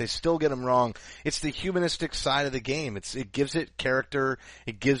 minutes. They still get them wrong. It's the humanistic side of the game. It gives it character.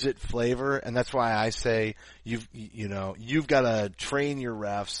 It gives it flavor. And that's why I say you've got to train your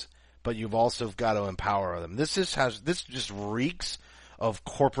refs, but you've also got to empower them. This just reeks of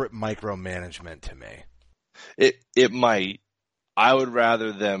corporate micromanagement to me. It might. I would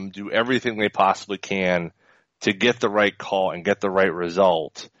rather them do everything they possibly can to get the right call and get the right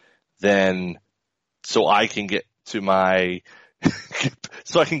result than so I can get to my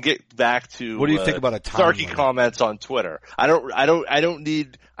so I can get back to what do you think about a time snarky limit? comments on Twitter. I don't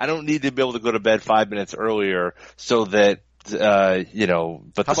need to be able to go to bed 5 minutes earlier so that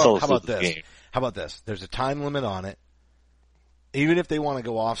but How about this? Game. How about this? There's a time limit on it. Even if they want to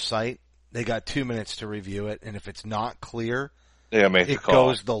go off site, they got 2 minutes to review it, and if it's not clear, Make the it call.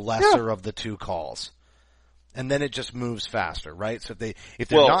 goes the lesser of the two calls. And then it just moves faster, right? So if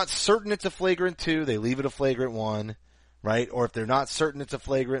they're not certain it's a flagrant 2, they leave it a flagrant 1, right? Or if they're not certain it's a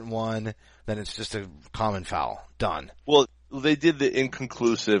flagrant 1, then it's just a common foul. Done. Well, they did the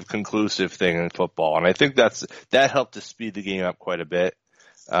conclusive thing in football, and I think that helped to speed the game up quite a bit.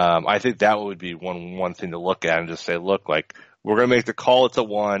 I think that would be one thing to look at and just say, look, like, we're going to make the call. It's a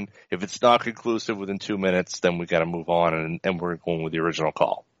 1. If it's not conclusive within 2 minutes, then we got to move on and we're going with the original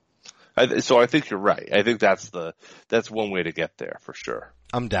call. So I think you're right. I think that's one way to get there for sure.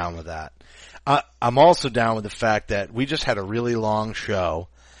 I'm down with that. I'm also down with the fact that we just had a really long show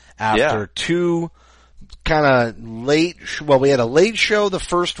after two kind of late. We had a late show the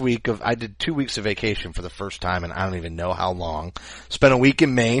first week I did 2 weeks of vacation for the first time, and I don't even know how long. Spent a week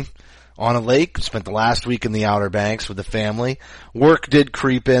in Maine on a lake. Spent the last week in the Outer Banks with the family. Work did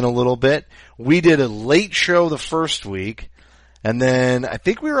creep in a little bit. We did a late show the first week. And then I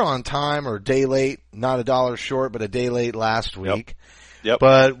think we were on time or a day late, not a dollar short, but a day late last week. Yep.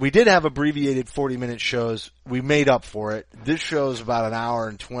 But we did have abbreviated 40-minute shows. We made up for it. This show's about an hour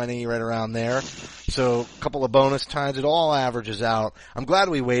and 20, right around there. So a couple of bonus times. It all averages out. I'm glad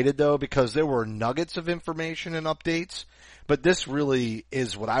we waited, though, because there were nuggets of information and updates. But this really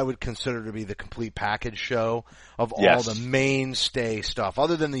is what I would consider to be the complete package show of all the mainstay stuff,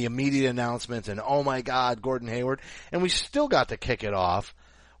 other than the immediate announcements and, oh my God, Gordon Hayward. And we still got to kick it off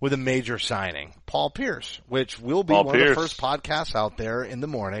with a major signing, Paul Pierce, which will be one of the first podcasts out there in the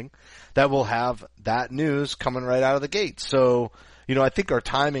morning that will have that news coming right out of the gate. So, I think our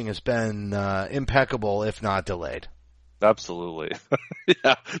timing has been impeccable, if not delayed. Absolutely.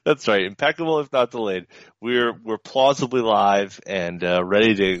 Yeah, that's right. Impeccable if not delayed. We're plausibly live and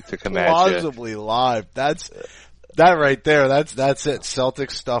ready to come at you. Plausibly live. That right there. That's it.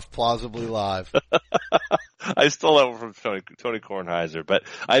 Celtics stuff plausibly live. I stole that one from Tony Kornheiser, but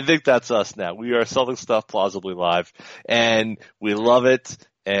I think that's us now. We are Celtics stuff plausibly live, and we love it.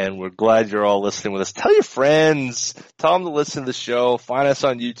 And we're glad you're all listening with us. Tell your friends. Tell them to listen to the show. Find us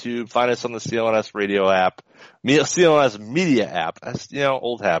on YouTube. Find us on the CLNS radio app. CLNS media app. That's,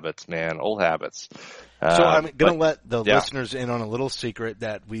 old habits, man. Old habits. So I'm going to let the listeners in on a little secret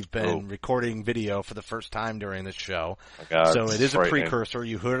that we've been recording video for the first time during this show. Oh God, so it is a precursor.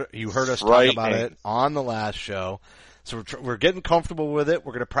 You heard us talk about it on the last show. So we're getting comfortable with it.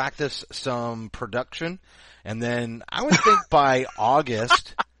 We're going to practice some production. And then I would think by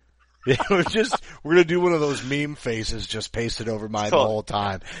August, We're gonna do one of those meme faces just pasted over mine the whole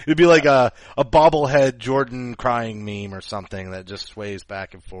time. It'd be like a bobblehead Jordan crying meme or something that just sways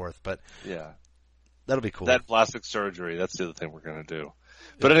back and forth. But yeah, that'll be cool. That plastic surgery, that's the other thing we're gonna do.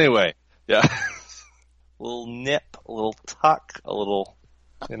 But anyway, yeah. A little nip, a little tuck, a little,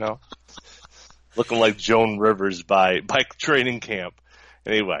 looking like Joan Rivers by training camp.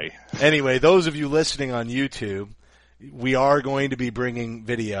 Anyway, those of you listening on YouTube, we are going to be bringing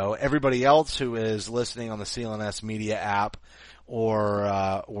video. Everybody else who is listening on the CLNS Media app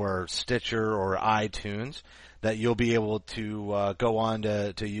or Stitcher or iTunes, that you'll be able to go on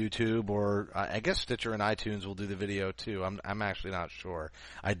to YouTube, or I guess Stitcher and iTunes will do the video too. I'm actually not sure.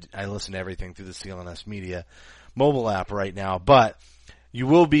 I listen to everything through the CLNS Media mobile app right now, but you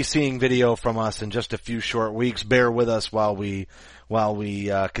will be seeing video from us in just a few short weeks. Bear with us while we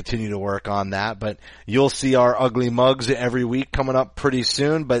continue to work on that. But you'll see our ugly mugs every week coming up pretty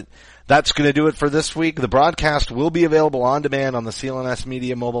soon. But that's going to do it for this week. The broadcast will be available on demand on the CLNS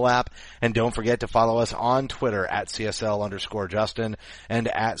Media mobile app. And don't forget to follow us on Twitter at CSL_Justin and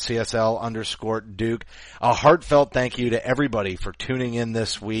at CSL_Duke. A heartfelt thank you to everybody for tuning in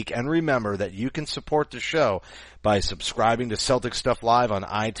this week. And remember that you can support the show by subscribing to Celtic Stuff Live on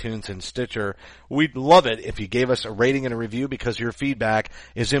iTunes and Stitcher. We'd love it if you gave us a rating and a review, because your feedback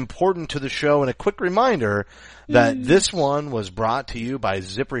is important to the show. And a quick reminder that this one was brought to you by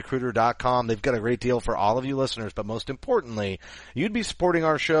ZipRecruiter.com. They've got a great deal for all of you listeners, but most importantly, you'd be supporting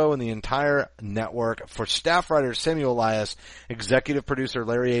our show and the entire network. For staff writer Samuel Elias, executive producer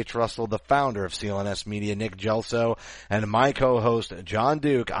Larry H. Russell, the founder of CLNS Media, Nick Gelso, and my co-host John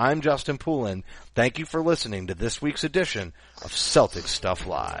Duke, I'm Justin Poulin. Thank you for listening to this week's edition of Celtic Stuff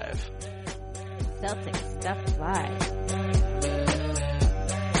Live. Celtic Stuff Live.